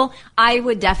knowledgeable, I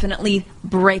would definitely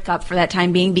break up for that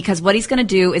time being, because what he's going to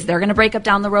do is they're going to break up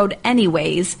down the road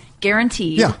anyways,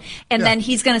 guaranteed. Yeah. And Yeah. then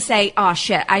he's going to say, "Oh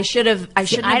shit, I shouldn't I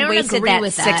have don't wasted agree that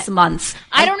with 6 that. months."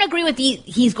 I don't agree with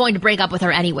he's going to break up with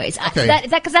her anyways. Okay.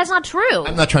 Because that's not true.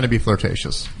 I'm not trying to be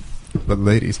flirtatious. But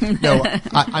ladies, no,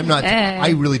 I'm not. I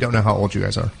really don't know how old you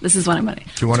guys are. This is what I'm going to.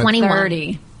 Do you want to? 21.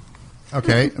 30.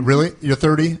 Okay, really? You're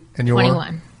 30 and you're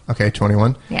 21. Okay,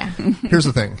 21. Yeah. Here's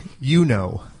the thing. You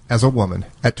know as a woman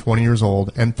at 20 years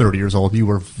old and 30 years old, you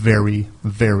were very,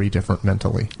 very different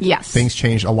mentally. Yes. Things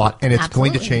changed a lot, and it's Absolutely.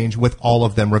 going to change with all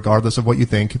of them, regardless of what you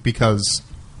think, because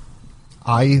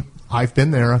I've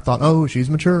been there. I thought, oh, she's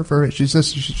mature for it. She's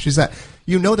this, she's that.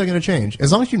 You know they're going to change.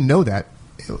 As long as you know that,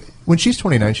 when she's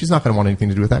 29, she's not going to want anything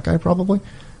to do with that guy, probably.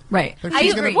 Right. She's I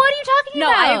gonna- agree. What are you talking No,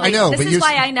 about? I agree. I know, This but is you-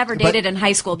 why I never dated but in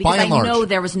high school, because by and I large- know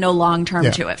there was no long term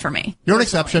Yeah. to it for me. You're an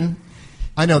exception.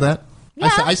 I know that. Yeah.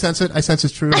 I sense it. I sense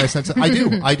it's true. I sense it. I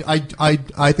do.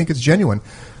 I think it's genuine.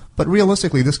 But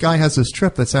realistically, this guy has this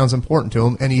trip that sounds important to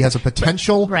him, and he has a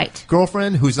potential Right.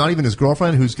 girlfriend who's not even his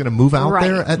girlfriend, who's going to move out Right.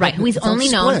 there. Right, who he's it's on only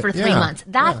known split. for 3 Yeah. months.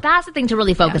 That's the thing to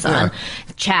really focus Yeah. on.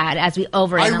 Chad, as we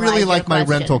overanalyze I really your like my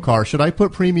question. rental car. Should I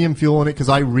put premium fuel in it? Because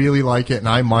I really like it, and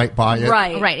I might buy it.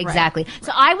 Right, exactly.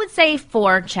 So I would say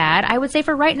for Chad, I would say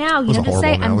for right now, you was know, a just say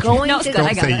horrible I'm analogy. going No, it's to good.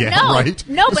 I got Say it. yeah, no, right?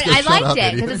 no, but Just I shut liked up, it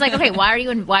idiot. because it's like, okay, why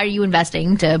are you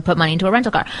investing to put money into a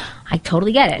rental car? I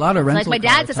totally get it. A lot of Like rental my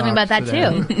dad car said something about talk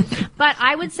that too. But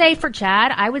I would say for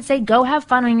Chad, I would say go have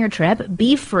fun on your trip,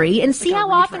 be free, and see Like a how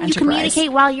read for often you Enterprise.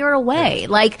 communicate while you're away.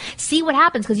 Like, see what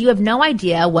happens because you have no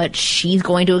idea what she's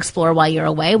going to explore while you're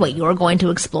away, what you're going to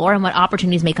explore, and what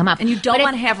opportunities may come up. And you don't But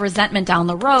want to have resentment down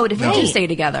the road if you do Right. stay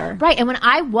together. right. And when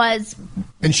I was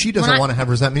And she doesn't When I- want to have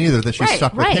resentment either that she's Right,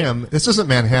 stuck with right. him. This isn't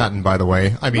Manhattan, by the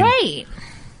way. I mean, right.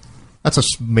 that's a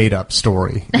made-up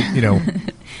story. You know.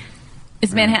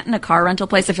 Is Manhattan a car rental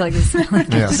place? I feel like this is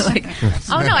Yes. like,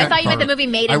 Oh no, I thought you meant the movie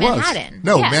Made in I was. Manhattan.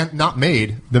 No, Yeah. not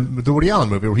Made. The Woody Allen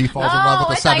movie where he falls in love Oh,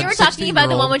 with I a thought you were talking about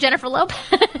the 16-year-old. one with Jennifer Lopez.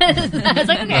 I was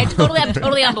like, okay, I'm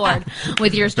totally on board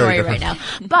with your story Very right now.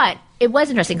 different. But it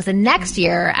was interesting because the next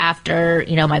year after,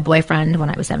 you know, my boyfriend, when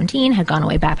I was 17, had gone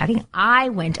away backpacking, I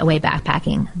went away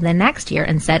backpacking the next year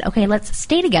and said, okay, let's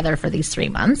stay together for these 3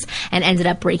 months, and ended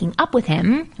up breaking up with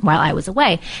him while I was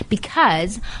away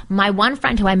because my one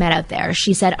friend who I met out there,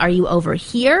 she said, are you over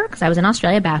here? Because I was in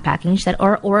Australia backpacking. She said,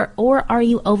 or are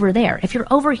you over there? If you're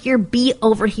over here, be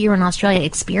over here in Australia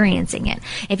experiencing it.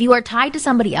 If you are tied to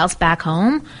somebody else back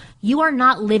home, you are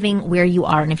not living where you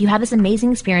are. And if you have this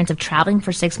amazing experience of traveling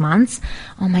for 6 months,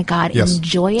 oh my God, Yes.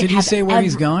 enjoy it. Did he Have say where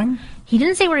he's going? He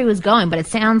didn't say where he was going, but it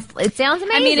sounds amazing.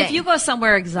 I mean, if you go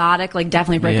somewhere exotic, like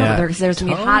definitely break up Yeah. with her because there's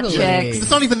gonna be hot Totally. chicks. It's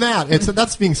not even that.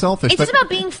 That's being selfish. it's but just about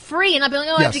being free and not being like,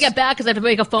 oh, I have to Yes. get back because I have to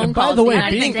make a phone And call. by to the way,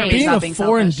 United being, States. being Stop a being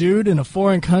foreign selfish. dude in a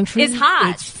foreign country It's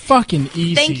hot. It's fucking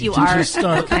easy. Thank you, to Art. just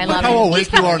start. I love How it. awake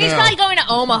He's, you are he's now. probably going to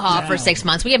Omaha for 6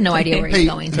 months. We have no idea where he's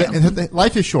going to.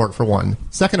 Life is short, for one.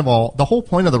 Second of all, the whole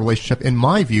point of the relationship, in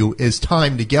my view, is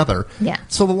time together. Yeah.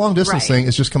 So the long distance Right. thing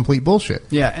is just complete bullshit.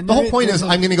 Yeah, and The whole there- point there's is,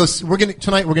 a-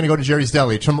 tonight we're going to go to Jerry's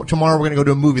Deli. Tomorrow we're going to go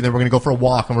to a movie. Then we're going to go for a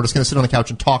walk, and we're just going to sit on the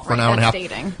couch and talk for an Right, hour and a half. that's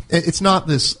dating. It's not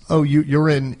this. Oh, you're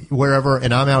in wherever,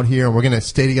 and I'm out here, and we're going to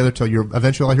stay together till you're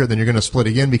eventually out here. Then you're going to split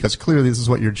again because clearly this is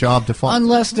what your job defines.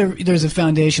 Unless there's a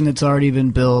foundation that's already been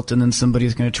built, and then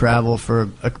somebody's going to travel for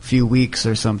a few weeks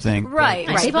or something. Right,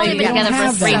 Right. right. They've only But been you together don't for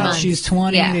have 3 that. months. She's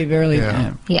 20. Yeah. They barely.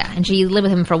 Yeah. Yeah, and she lived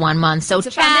with him for 1 month. So It's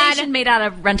a Chad, foundation made out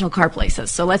of rental car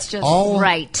places. So let's just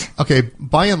right. Okay,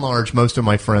 by and large, most of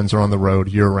my friends are on the road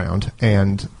year-round,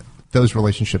 and those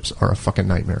relationships are a fucking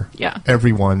nightmare. Yeah.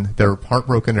 Everyone, they're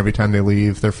heartbroken every time they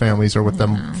leave. Their families are with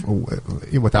them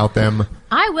without them.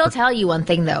 I will tell you one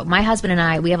thing though. My husband and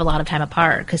I, we have a lot of time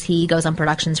apart because he goes on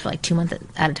productions for like 2 months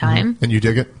at a time. And you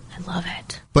dig it? I love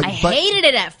it. But- I but- hated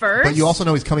it at first. But you also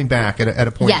know he's coming back at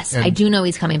a point. Yes, and, I do know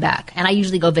he's coming back, and I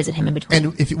usually go visit him in between.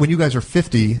 And when you guys are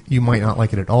 50, you might not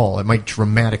like it at all. It might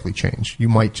dramatically change. You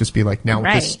might just be like, now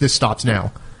Right. this stops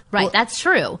now. Right, Well- that's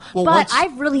true. well, but once-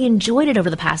 I've really enjoyed it over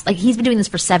the past. Like he's been doing this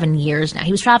for 7 years now.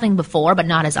 He was traveling before, but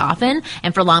not as often,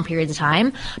 and for long periods of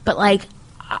time. But like,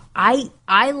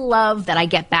 I love that I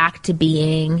get back to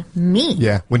being me.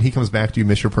 Yeah. When he comes back, do you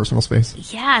miss your personal space?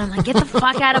 Yeah, and I'm like, get the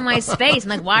fuck out of my space. I'm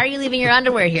like, why are you leaving your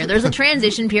underwear here? There's a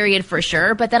transition period for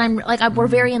sure, but then I'm like, we're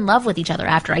very in love with each other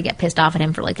after I get pissed off at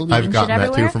him for like leaving I've shit gotten that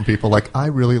everywhere. too from people. Like, I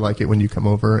really like it when you come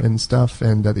over and stuff,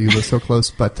 and that you live so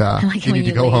close, but like it you when need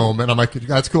to you go leave. home. And I'm like,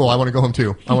 that's cool. I want to go home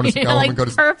too. I want to You're go home like, and go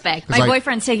to perfect. 'cause My I-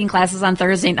 boyfriend's taking classes on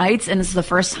Thursday nights, and this is the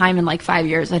first time in like 5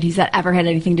 years that he's ever had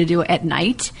anything to do at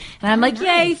night. And I'm like,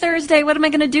 yay, Thursday! What am I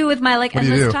going to do with my like What do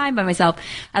you endless do? time by myself?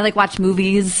 I like watch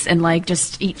movies and like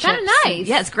just eat. Kinda chips. nice.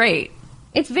 Yeah, it's great.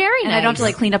 It's very And nice. I don't have to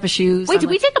like clean up his shoes. Wait, I'm did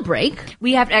we like- take a break?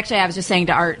 We have actually. I was just saying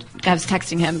to Art. I was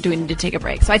texting him. Do we need to take a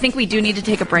break? So I think we do need to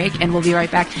take a break, and we'll be right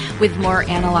back with more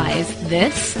Analyze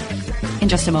This in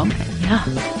just a moment. Yeah.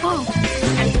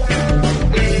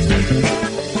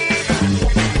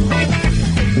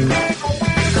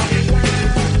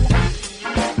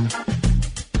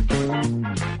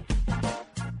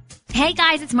 Hey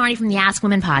guys, guys, it's Marty from the Ask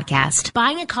Women podcast.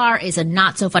 Buying a car is a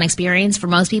not so fun experience for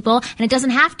most people, and it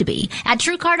doesn't have to be. At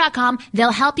TrueCar.com,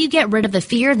 they'll help you get rid of the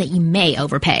fear that you may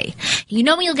overpay. You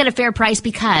know you'll get a fair price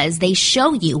because they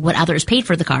show you what others paid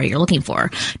for the car you're looking for.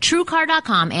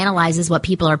 TrueCar.com analyzes what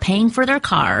people are paying for their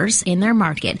cars in their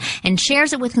market and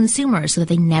shares it with consumers so that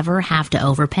they never have to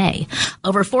overpay.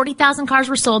 Over 40,000 cars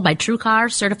were sold by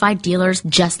TrueCar certified dealers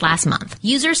just last month.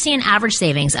 Users see an average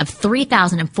savings of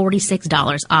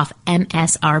 $3,046 off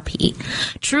MSRP.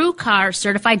 TrueCar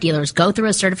certified dealers go through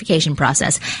a certification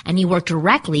process, and you work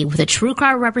directly with a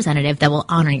TrueCar representative that will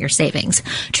honor your savings.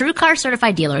 TrueCar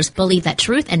certified dealers believe that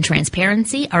truth and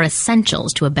transparency are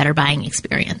essentials to a better buying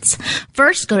experience.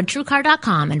 First, go to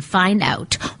TrueCar.com and find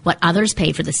out what others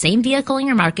paid for the same vehicle in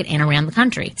your market and around the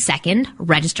country. Second,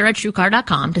 register at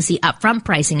TrueCar.com to see upfront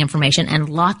pricing information and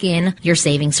lock in your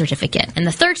savings certificate. And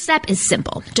the third step is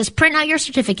simple. Just print out your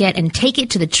certificate and take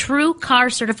it to the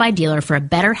TrueCar certified dealer for a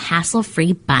better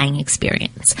hassle-free buying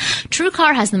experience.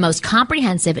 TrueCar has the most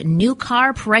comprehensive new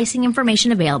car pricing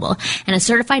information available and a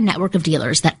certified network of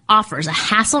dealers that offers a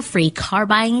hassle-free car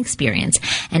buying experience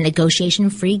and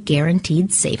negotiation-free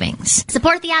guaranteed savings.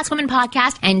 Support the Ask Women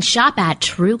podcast and shop at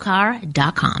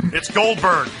TrueCar.com. It's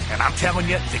Goldberg, and I'm telling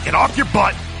you to get off your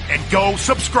butt and go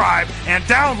subscribe and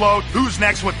download Who's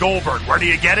Next with Goldberg. Where do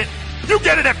you get it? You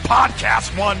get it at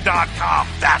podcast1.com.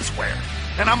 That's where.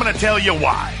 And I'm going to tell you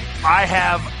why. I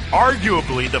have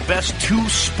arguably the best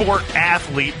two-sport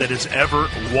athlete that has ever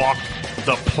walked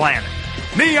the planet.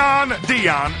 Neon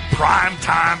Deion,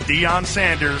 primetime Deion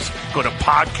Sanders. Go to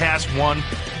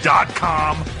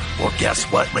podcast1.com. Or guess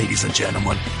what, ladies and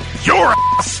gentlemen? Your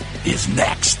ass is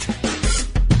next.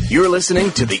 You're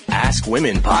listening to the Ask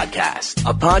Women podcast,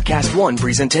 a Podcast One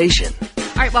presentation.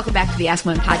 All right, welcome back to the Ask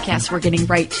Women podcast. We're getting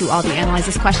right to all the Analyze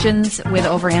This questions with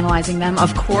overanalyzing them,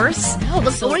 of course. No,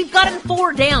 look, we've gotten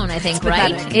 4 down, I think,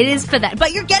 right? pathetic. It is pathetic.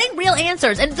 But you're getting real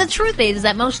answers. And the truth is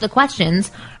that most of the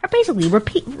questions are basically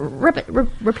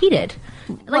repeated.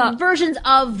 Like versions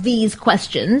of these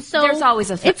questions. So there's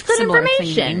always it's good similar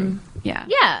information. theme. Yeah.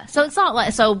 Yeah. So it's not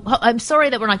like, so I'm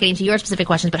sorry that we're not getting to your specific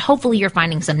questions, but hopefully you're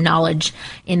finding some knowledge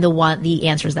in the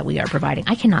answers that we are providing.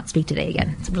 I cannot speak today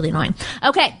again. It's really annoying.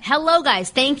 Okay. Hello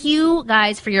guys. Thank you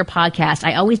guys for your podcast.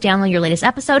 I always download your latest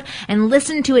episode and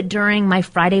listen to it during my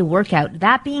Friday workout.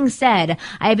 That being said,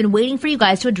 I have been waiting for you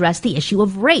guys to address the issue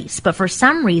of race, but for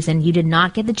some reason you did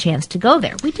not get the chance to go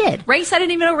there. We did. Race? I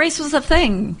didn't even know race was a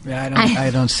thing. Yeah, I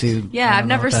don't see. Yeah, I've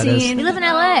never seen. We live in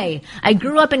LA. I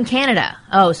grew up in Canada.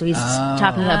 Oh, so he's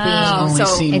talking about being. Only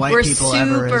seen white we're people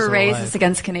super ever racist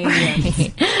against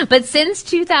Canadians. But since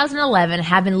 2011,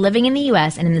 have been living in the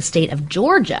U.S. and in the state of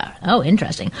Georgia. Oh,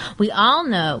 interesting. We all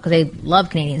know, because I love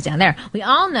Canadians down there, we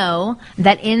all know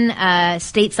that in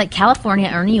states like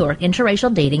California or New York,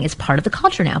 interracial dating is part of the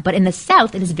culture now. But in the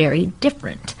South, it is very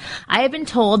different. I have been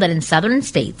told that in southern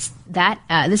states, that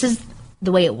this is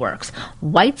the way it works.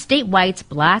 Whites date whites,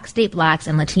 blacks date blacks,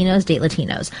 and Latinos date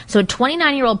Latinos. So a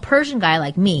 29-year-old Persian guy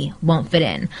like me won't fit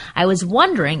in. I was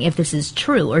wondering if this is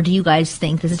true, or do you guys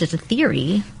think this is just a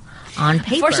theory on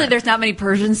paper? Unfortunately, there's not many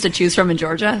Persians to choose from in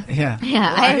Georgia. Yeah.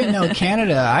 Yeah, Well, I didn't know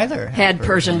Canada either Had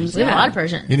Persians. We have a lot of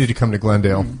Persians. You need to come to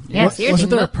Glendale. Yeah, seriously. Wasn't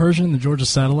there a Persian in the Georgia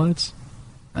Satellites?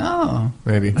 Oh.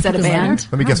 Maybe. Is that a band?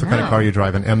 Let me guess what kind of car you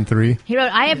drive, an M3? He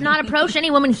wrote, I have not approached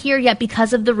any woman here yet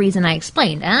because of the reason I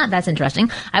explained. That's interesting.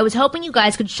 I was hoping you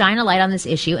guys could shine a light on this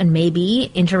issue and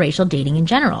maybe interracial dating in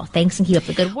general. Thanks and keep up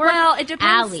the good work. Well, it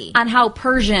depends Allie. on how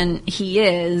Persian he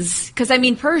is. Because, I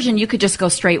mean, Persian, you could just go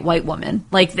straight white woman.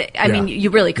 Like, I mean,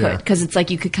 you really could. Yeah. Because it's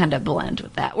like you could kind of blend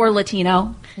with that. Or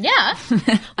Latino. Yeah. Well,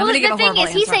 gonna give the a thing horrible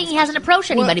is, he's answer on saying this he hasn't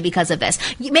approached anybody because of this.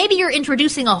 Maybe you're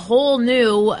introducing a whole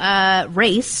new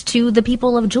race to the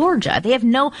people of Georgia. They have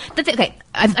no. Okay,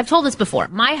 I've told this before.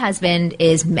 My husband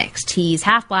is mixed. He's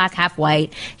half black, half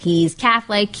white. He's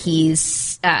Catholic.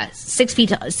 He's 6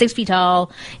 feet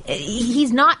tall.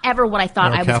 He's not ever what I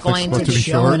thought I was Catholics going supposed to to be be.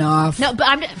 short? Showing off. No, but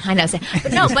I know.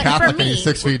 But no, but Catholic for me, and he's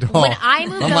 6 feet tall. when I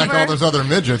moved Unlike over, all those other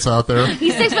midgets out there.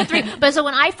 he's 6'3". But so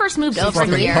when I first moved over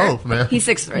Fucking here, Pope, man. He's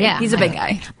 6'3". Yeah. He's a big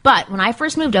guy. But when I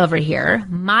first moved over here,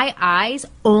 my eyes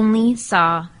only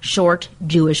saw short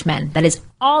Jewish men. That is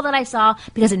all that I saw,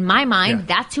 because in my mind,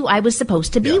 that's who I was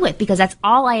supposed to be with, because that's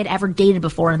all I had ever dated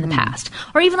before in the past.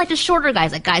 Or even like the shorter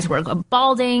guys, like guys who are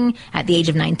balding at the age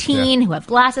of 19, who have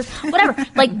glasses, whatever.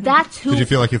 Like that's who. Did you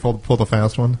feel like you pulled a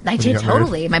fast one? I when you did got married?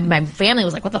 totally. My family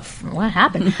was like, "What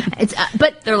happened?" It's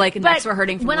but They're like, but necks were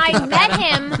hurting from when looking I met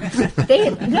him.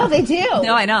 They do.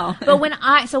 No, I know. But when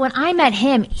I met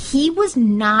him, he was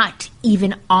not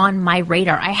even on my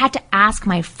radar. I had to ask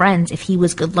my friends if he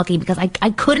was good looking because I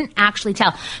couldn't actually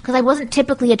tell because I wasn't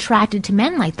typically attracted to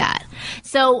men like that.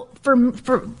 So for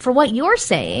what you're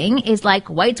saying is like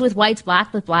whites with whites,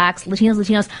 blacks with blacks, Latinos with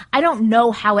Latinos. I don't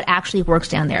know how it actually works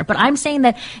down there, but I'm saying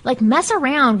that like mess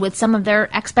around with some of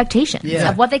their expectations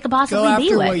of what they could possibly go be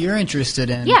after with. what you're interested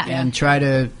in, and try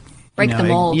to break the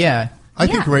mold. Yeah. I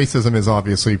think racism is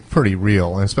obviously pretty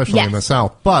real, and especially in the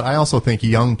South. But I also think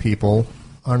young people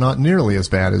are not nearly as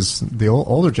bad as the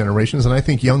older generations, and I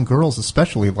think young girls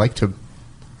especially like to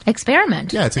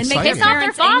experiment. Yeah, it's exciting. It's not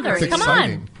their fathers. Come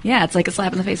on. Yeah, it's like a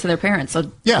slap in the face of their parents.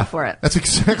 So go for it. That's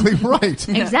exactly right.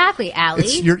 Exactly, Allie.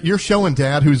 You're showing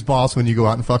Dad who's boss when you go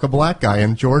out and fuck a black guy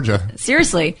in Georgia.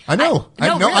 Seriously, I know.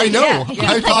 I know.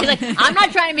 Yeah. I'm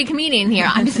not trying to be a comedian here.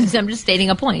 I'm just stating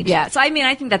a point. Yeah. So I mean,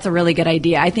 I think that's a really good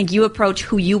idea. I think you approach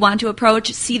who you want to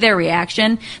approach, see their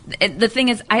reaction. The thing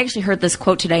is, I actually heard this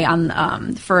quote today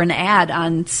on for an ad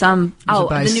on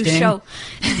the new Sting? show.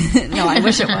 No, I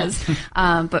wish it was.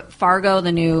 But Fargo,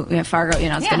 the new Fargo,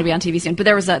 it's going to be on TV soon. But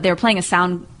they were playing a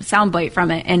sound bite from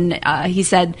it, and he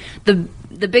said the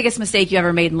biggest mistake you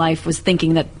ever made in life was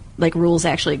thinking that like rules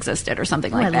actually existed or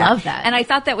something like that. I love that. And I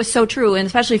thought that was so true, and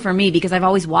especially for me because I've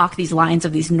always walked these lines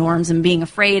of these norms and being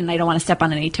afraid, and I don't want to step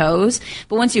on any toes.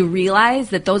 But once you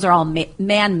realize that those are all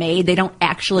man-made, they don't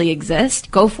actually exist,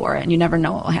 go for it, and you never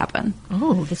know what will happen.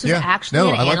 Oh, this was actually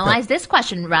going to analyze this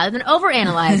question rather than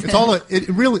overanalyze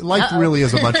it. Life really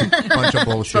is a bunch of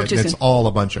bullshit, and it's all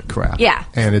a bunch of crap. Yeah.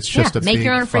 And it's just a make big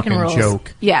your own fucking rules.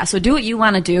 joke. Yeah, so do what you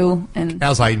want to do. And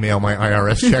as I mail my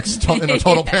IRS checks in a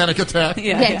total panic attack.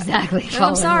 Exactly. Oh,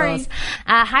 I'm sorry.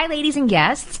 Hi, ladies and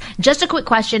guests. Just a quick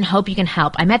question. Hope you can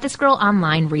help. I met this girl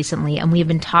online recently, and we've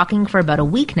been talking for about a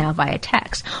week now via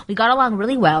text. We got along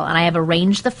really well, and I have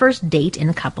arranged the first date in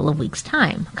a couple of weeks'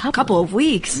 time. Couple of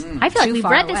weeks. I feel like we've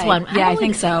read this one. Yeah, I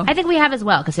think so. I think we have as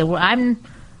well, because I'm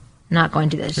not going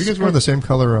to this. Are you guys wearing the same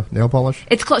color nail polish?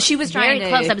 It's close. She was trying very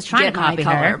close. I was trying to copy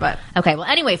her, but okay. Well,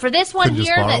 anyway, for this one Couldn't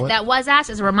here just borrow that was asked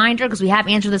as a reminder, because we have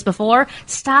answered this before.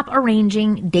 Stop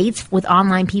arranging dates with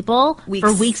online people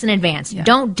for weeks in advance. Yeah.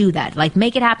 Don't do that. Like,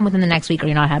 make it happen within the next week, or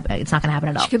it's not going to happen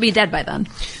at all. She could be dead by then.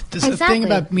 The thing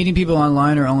about meeting people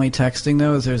online or only texting,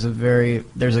 though, is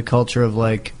there's a culture of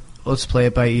like, let's play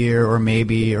it by ear, or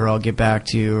maybe, or I'll get back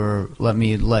to you, or let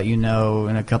me let you know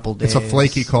in a couple days. It's a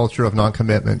flaky culture of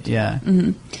non-commitment. Yeah.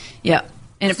 Mm-hmm. Yeah.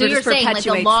 And so you're saying like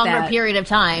a longer period of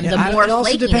time, the more it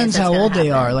also depends how old they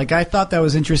are. Like I thought that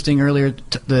was interesting earlier.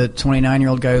 The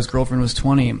 29-year-old guy whose girlfriend was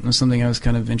 20 was something I was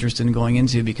kind of interested in going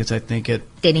into because I think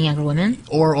dating younger women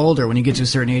or older. When you get to a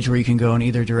certain age where you can go in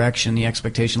either direction, the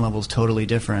expectation level is totally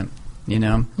different. You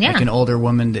know, like an older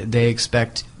woman, they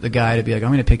expect the guy to be like, "I'm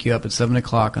going to pick you up at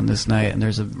 7:00 on this night," and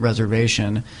there's a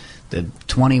reservation. The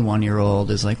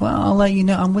 21-year-old is like, well, I'll let you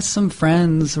know. I'm with some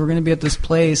friends. We're going to be at this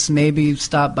place. Maybe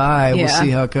stop by. We'll see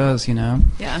how it goes, you know?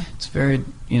 Yeah. It's very,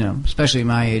 especially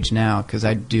my age now, because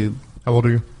I do... How old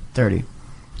are you? 30.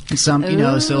 And some,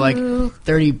 so like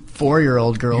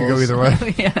 34-year-old girls... You go either way.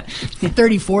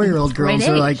 34-year-old girls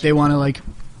are like, they want to like...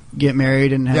 get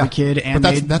married and have a kid, and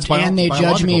they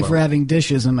judge me for having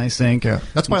dishes in my sink. Yeah,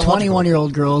 that's my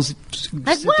 21-year-old girls.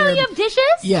 Like, wow, you have dishes?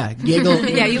 Yeah, giggle,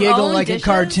 giggle like dishes? a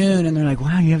cartoon, and they're like,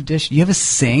 "Wow, you have dishes? You have a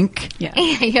sink?" Yeah,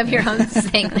 you have your own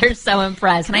sink. They're so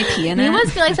impressed. Can I pee in it? You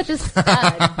must feel like such a stud.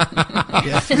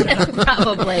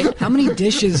 Probably. How many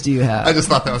dishes do you have? I just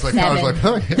thought that was like, 7.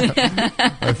 oh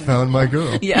yeah, I found my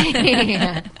girl.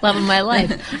 Yeah. Love of my life.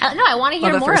 No, I want to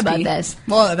hear more about this.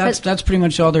 Well, that's pretty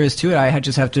much all there is to it. I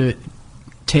just have to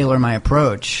tailor my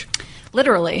approach.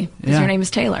 Literally, because your name is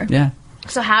Taylor. Yeah.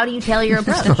 So how do you tailor your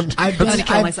approach? I've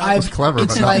That was clever,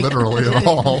 but not literally at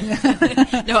all.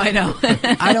 No, I know.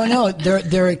 I don't know.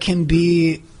 There can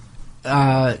be,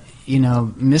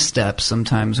 missteps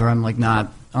sometimes where I'm like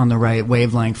not on the right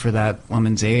wavelength for that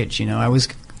woman's age. I was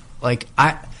like,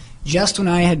 just when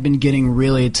I had been getting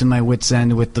really to my wit's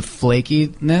end with the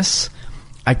flakiness,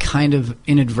 I kind of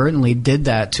inadvertently did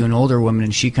that to an older woman,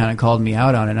 and she kind of called me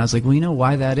out on it. And I was like, well, you know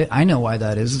why that is? I know why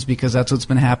that is. It's because that's what's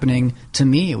been happening to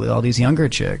me with all these younger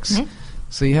chicks. Mm-hmm.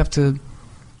 So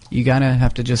you gotta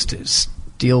have to just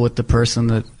deal with the person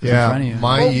that is in front of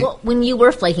you. Well, when you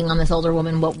were flaking on this older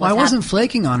woman, what was I wasn't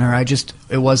flaking on her.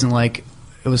 It wasn't like,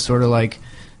 it was sort of like,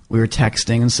 we were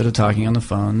texting instead of talking on the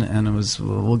phone, and it was,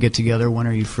 we'll get together. When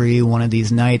are you free? One of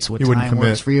these nights. What time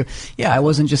works for you? Yeah, I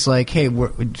wasn't just like, hey, why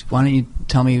don't you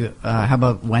tell me, how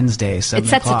about Wednesday, 7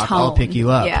 o'clock? I'll pick you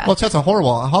up. Yeah. Well, it sets a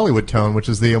horrible Hollywood tone, which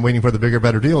is I'm waiting for the bigger,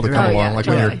 better deal to come along. Like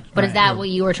totally. when you're, But is that what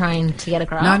you were trying to get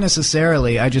across? Not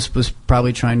necessarily. I just was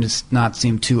probably trying to not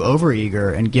seem too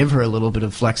overeager and give her a little bit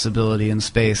of flexibility and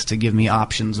space to give me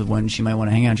options of when she might want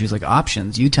to hang out. She's like,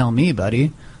 options? You tell me,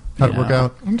 buddy. how'd it work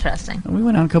out? Interesting. We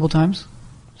went out a couple times.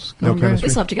 No chemistry.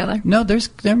 We slept together. No, there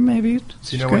maybe.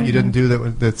 You know what you didn't do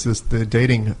that's just the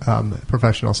dating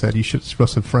professional said you should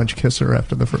supposed to French kiss her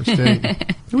after the first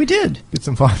date. We did. Get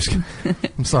some vibes.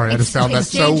 I'm sorry, I just found that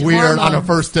so Exchange weird on a hormones.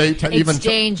 first date to even.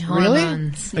 Exchange Really?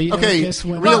 hormones. You don't Okay, kiss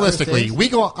women realistically, on we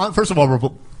go. First of all,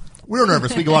 we're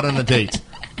nervous. We go out on a date,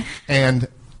 and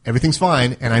everything's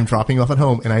fine. And I'm dropping you off at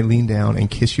home, and I lean down and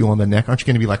kiss you on the neck. Aren't you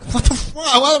going to be like, "What the?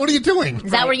 What are you doing?"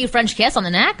 Is that where you French kiss on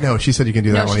the neck? No, she said you can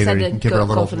do that No, one she either. said You to can give her a go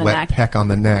little for the wet neck. peck on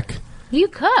the neck. You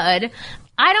could.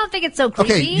 I don't think it's so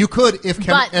creepy. Okay, you could if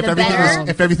But the better-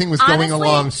 everything was going Honestly-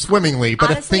 along swimmingly. But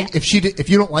honestly- if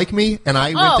you don't like me and I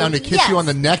went down to kiss you on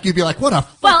the neck, you'd be like, "What a fucking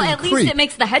Well, at creep." least it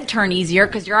makes the head turn easier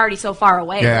because you're already so far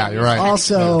away. Yeah, Then you're right.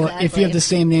 Also, Exactly. if you have the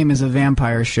same name as a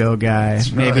vampire show guy,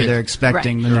 maybe right. they're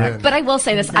expecting the Right. neck. But I will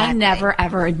say this: I Exactly. never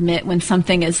ever admit when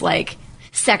something is like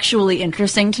sexually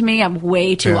interesting to me. I'm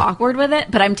way too Yeah. awkward with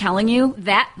it. But I'm telling you,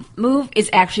 that move is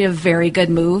actually a very good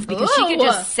move because she could Ooh.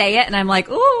 just say it, and I'm like,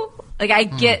 ooh. Like I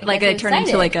get, like I Gets turn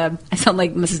into excited. I sound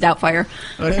like Mrs. Doubtfire,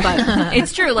 but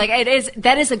it's true. Like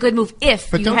that is a good move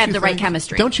if you don't have the right think-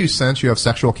 chemistry. Don't you sense you have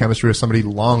sexual chemistry with somebody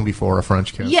long before a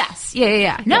French kiss? Yes,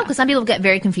 yeah. No, because some people get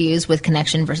very confused with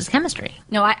connection versus chemistry.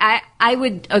 No, I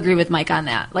would agree with Mike on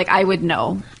that. Like I would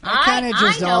know. I kinda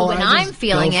just know when I I'm just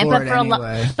feeling go it, for but it for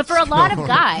anyway. but for a lot of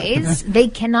guys, they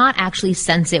cannot actually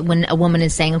sense it when a woman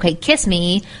is saying, "Okay, kiss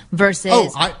me," versus Oh,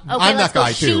 "Okay, I'm let's that guy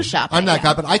go too. shoe shopping." I'm that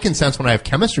guy, but I can sense when I have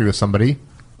chemistry with somebody.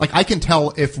 Like I can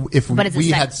tell if But it's a we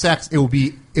sex- had sex, it would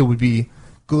be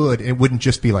good. It wouldn't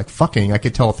just be like fucking. I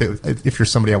could tell if you're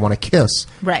somebody I want to kiss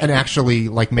Right. and actually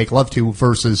like make love to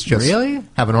versus just Really?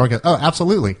 have an orgasm. Oh,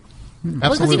 absolutely. Well,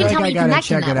 because Absolutely. you can tell I when you gotta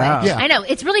connect in check that it way. out. Yeah. I know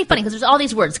it's really funny because there's all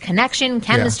these words: connection,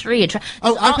 chemistry.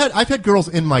 Oh, I've had girls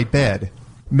in my bed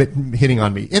hitting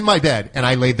on me in my bed, and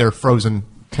I laid there frozen,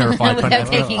 terrified. Without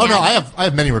taking oh no, action. I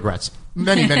have many regrets.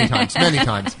 Many times.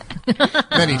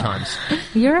 Many times.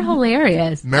 You're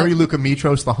hilarious. Mary Luca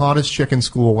Mitros, the hottest chick in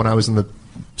school when I was in the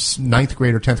 9th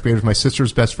grade or 10th grade, was my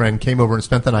sister's best friend, came over and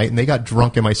spent the night, and they got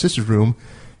drunk in my sister's room.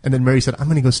 And then Mary said, "I'm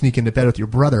going to go sneak into bed with your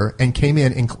brother," and came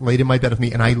in and laid in my bed with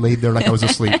me, and I laid there like I was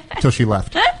asleep till she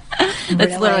left.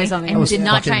 That's literally something. And did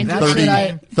not try and do Fucking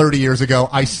anything. 30 years ago.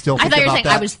 I still I think thought you were about saying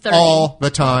that I was 30. all the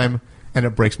time, and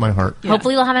it breaks my heart.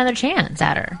 Hopefully, we'll have another chance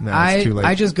at her. No, it's too late.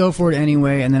 I just go for it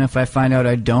anyway, and then if I find out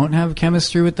I don't have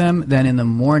chemistry with them, then in the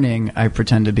morning I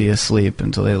pretend to be asleep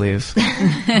until they leave. That's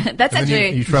and then actually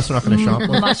you trust we're not going to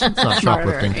shoplift? much It's not smarter,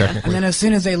 shoplifting, yeah. technically. And then as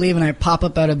soon as they leave and I pop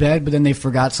up out of bed, but then they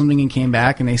forgot something and came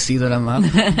back and they see that I'm up,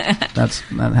 that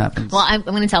happens. Well, I'm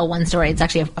going to tell one story. It's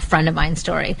actually a friend of mine's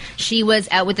story. She was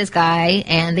out with this guy,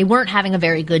 and they weren't having a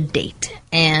very good date.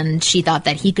 And she thought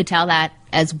that he could tell that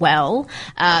as well.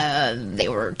 They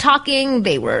were talking,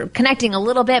 they were connecting a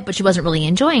little bit, but she wasn't really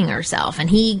enjoying herself. And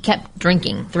he kept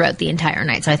drinking throughout the entire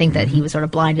night. So I think that he was sort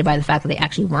of blinded by the fact that they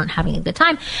actually weren't having a good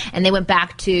time. And they went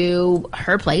back to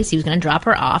her place. He was going to drop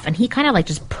her off, and he kind of like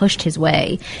just pushed his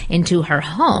way into her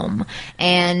home.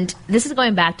 And this is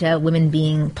going back to women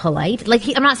being polite. Like,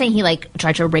 I'm not saying he like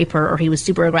tried to rape her or he was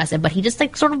super aggressive, but he just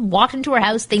like sort of walked into her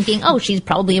house thinking, oh, she's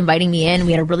probably inviting me in.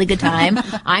 We had a really good time.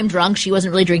 I'm drunk. She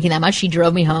wasn't really drinking that much. She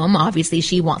drove me home. Obviously,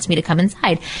 she wants me to come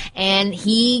inside. And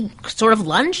he sort of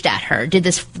lunged at her, did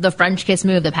the French kiss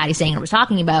move that Patty Sanger was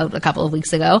talking about a couple of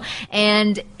weeks ago.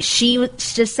 And she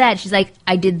just said, she's like,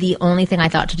 I did the only thing I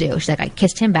thought to do. She's like, I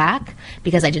kissed him back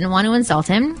because I didn't want to insult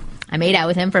him. I made out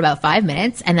with him for about 5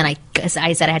 minutes, and then I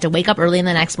said I had to wake up early in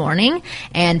the next morning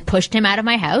and pushed him out of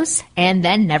my house, and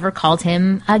then never called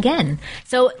him again.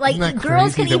 So, like, Isn't that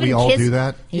girls crazy can that even we all kiss. do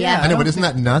that? Yeah. I know, but isn't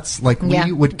that nuts? Like, Yeah.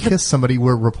 we would kiss somebody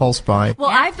we're repulsed by. Well,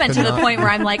 I've been to the point where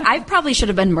I'm like, I probably should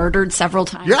have been murdered several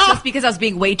times Yeah. just because I was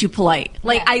being way too polite.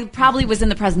 Like, I probably was in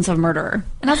the presence of a murderer.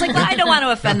 And I was like, well, I don't want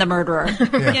to offend the murderer.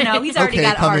 You know, he's already Okay,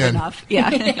 got come hard in. enough. Yeah.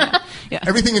 Yeah.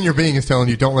 Everything in your being is telling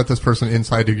you, don't let this person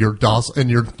inside of your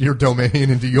your domain,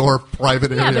 into your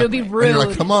private area. Yeah, but it would be And rude. you're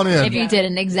like, come on in. If you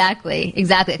didn't, exactly.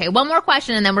 Okay, one more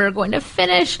question, and then we're going to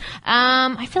finish.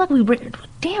 I feel like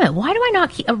damn it, why do I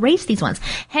not erase these ones?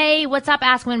 Hey, what's up,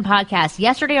 Ask Women Podcast?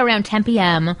 Yesterday around 10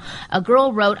 p.m., a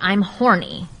girl wrote, I'm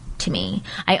horny to me.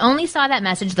 I only saw that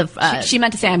message. She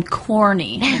meant to say I'm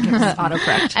corny.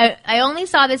 Autocorrect. I only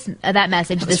saw that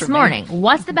message this morning.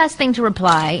 What's the best thing to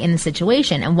reply in the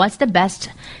situation, and what's the best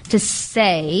to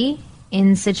say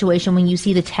in situation when you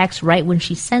see the text right when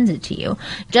she sends it to you?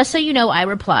 Just so you know, I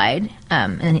replied,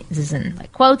 and this is in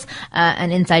like quotes,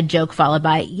 an inside joke followed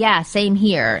by, yeah, same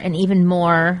here, and even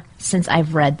more since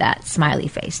I've read that smiley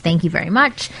face. Thank you very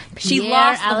much. She Pierre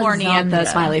lost the horny at the Alexandra.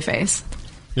 smiley face.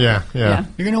 Yeah. You're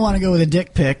going to want to go with a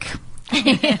dick pic.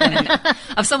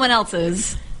 Of someone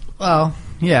else's. Well,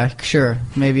 yeah, sure.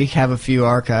 Maybe have a few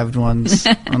archived ones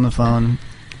on the phone.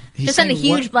 Just send a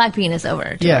huge black penis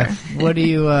over to her. What do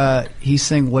you, he's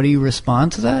saying, what do you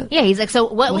respond to that? Yeah, he's like,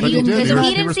 so what would But you... he did. so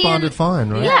He didn't see responded it- fine,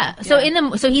 right? Yeah.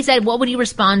 So he said, what would you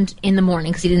respond in the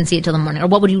morning? Because he didn't see it till the morning. Or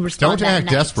what would you respond Don't that act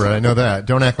night? desperate. I know that.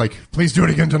 Don't act like, please do it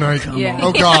again tonight. Yeah.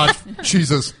 Oh, God.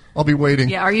 Jesus. I'll be waiting.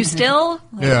 Yeah, are you still?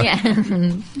 Yeah.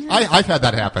 Yeah. I've had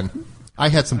that happen. I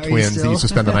had some Are you twins that still? used to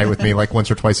spend the night with me like once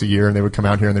or twice a year, and they would come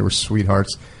out here and they were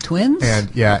sweethearts. Twins?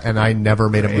 And I never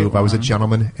made a move. I was a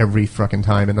gentleman every fucking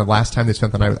time. And the last time they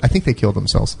spent the night, I think they killed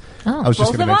themselves. Oh. I was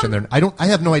just Both going to of mention their. I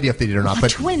have no idea if they did or not.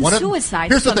 But twin one of- suicide.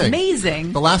 Here's the It's thing.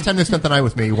 amazing. The last time they spent the night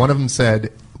with me, one of them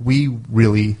said, "We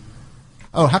really.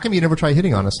 Oh, how come you never try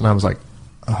hitting on us?" And I was like,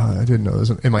 I didn't know.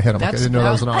 In my head, I'm like, I didn't know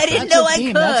that was an option. didn't know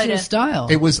I That's could. your style.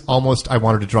 It was almost, I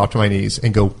wanted to drop to my knees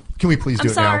and go, can we please do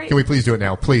I'm it now? sorry. Can we please do it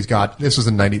now? Please, God. This was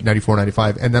in 94,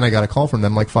 95. And then I got a call from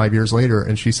them like 5 years later,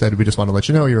 and she said, we just want to let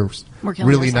you know you're We're a killing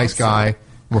really ourselves. nice guy.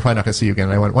 We're probably not going to see you again.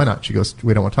 And I went, why not? She goes,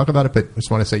 we don't want to talk about it, but I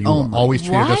just want to say you Oh my- always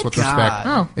treated us What? with God. respect,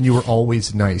 Oh. and you were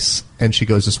always nice. And she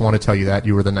goes, just want to tell you that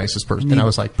you were the nicest person. And I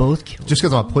was like, both killed just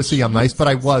because I'm a pussy, I'm nice, but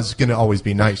I was going to always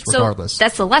be nice regardless. So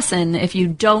that's the lesson. If you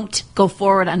don't go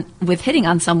forward with hitting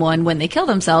on someone when they kill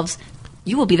themselves,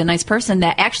 you will be the nice person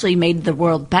that actually made the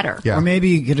world better. Yeah. Or maybe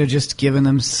you could have just given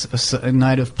them a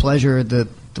night of pleasure that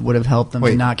would have helped them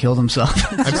Wait. to not kill themselves.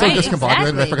 I'm so Right, discombobulated. I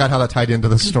exactly. forgot how that tied into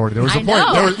the story. There was a I point.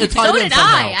 know. It tied So in did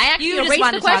somehow. I. I actually You just erased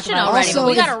wanted the to talk question about it. already. Also, but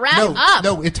we got to wrap up.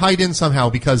 No, it tied in somehow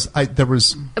because there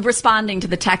was Responding to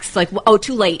the text like, oh,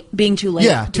 too late, being too late.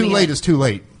 too doing late it. is too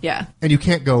late. Yeah. And you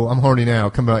can't go, I'm horny now.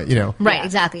 Come on, Right, Yeah.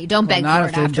 exactly. Don't beg Not for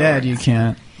if it they're dead, afterwards. you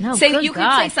can't. No, Say- good you could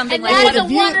God. say something and like, that "Well,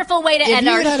 is a wonderful way to end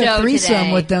if our you had show a threesome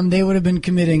today. with them, they would have been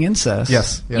committing incest.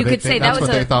 Yes. Yeah, You could say that that's was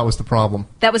what a- they thought was the problem.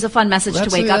 That was a fun message to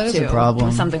wake that up is a to.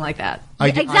 problem. Something like that. I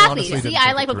Exactly. honestly See, didn't I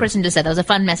think like it what through. Kristen just said. That was a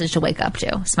fun message to wake up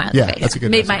to. Smiley Yeah, face. that's a good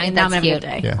Made message. my think now I'm that's having a cute.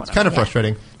 good day. Yeah, it's kind of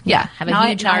frustrating. Yeah. Have a Now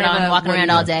huge now heart have on, a walking what around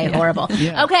do you- all day. Yeah. Horrible.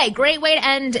 Yeah. Okay, great way to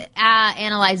end,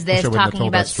 analyze this, Wish I wouldn't have talking told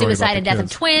about that story suicide about and the death of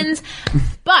kids. twins.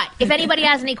 But if anybody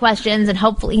has any questions, and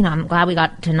hopefully, I'm glad we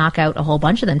got to knock out a whole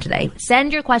bunch of them today,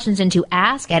 send your questions into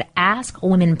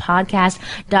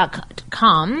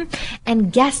ask@askwomenpodcast.com.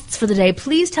 And guests for the day,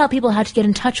 please tell people how to get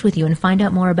in touch with you and find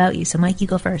out more about you. So, Mike, you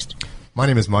go first. My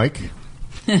name is Mike.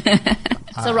 So,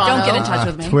 Don't get in touch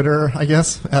with me. Twitter, I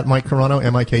guess, at Mike Carano,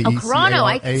 Mikecaro. Oh, Serrano,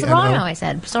 I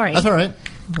said. Sorry. That's all right.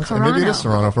 Carano. Maybe it is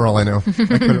Serrano, for all I know.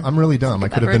 I'm really dumb. I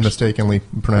could have been Beverage. mistakenly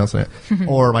pronouncing it.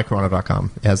 Or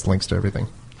MikeCarano.com. It has links to everything.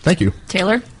 Thank you.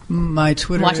 Taylor? My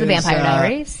Twitter Watch the is, Vampire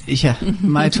Diaries. Yeah.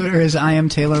 My Twitter is I am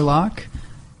Taylor Locke.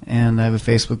 And I have a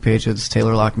Facebook page. It's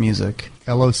Taylor Locke Music.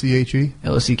 LOCHE.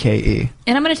 LOCKE.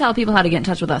 And I'm going to tell people how to get in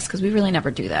touch with us because we really never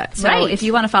do that. So Right. if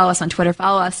you want to follow us on Twitter,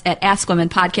 follow us at Ask Women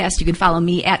Podcast. You can follow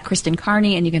me at Kristen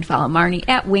Carney, and you can follow Marnie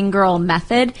at Winggirl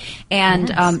Method.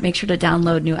 And make sure to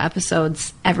download new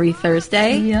episodes every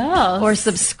Thursday. Yes. Or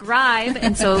subscribe,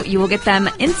 and so you will get them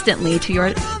instantly to your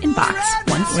inbox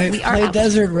once we are Play out.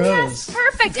 Desert Rose.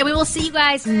 Perfect. And we will see you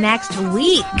guys next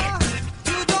week.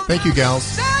 Thank you, gals.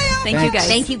 Thank you, guys.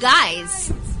 Thank you,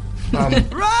 guys.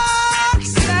 Roxanne,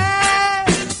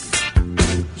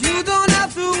 you don't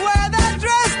have to wear that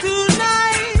dress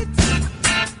tonight.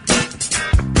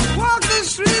 Walk the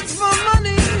streets for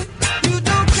money. You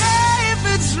don't care if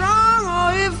it's wrong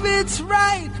or if it's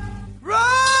right.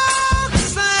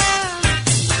 Roxanne,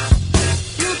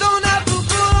 you don't have to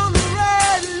put on the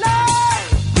red light.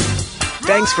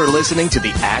 Thanks for listening to the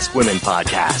Ask Women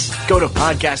podcast. Go to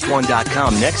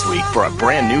podcast1.com next week for a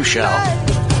brand new show.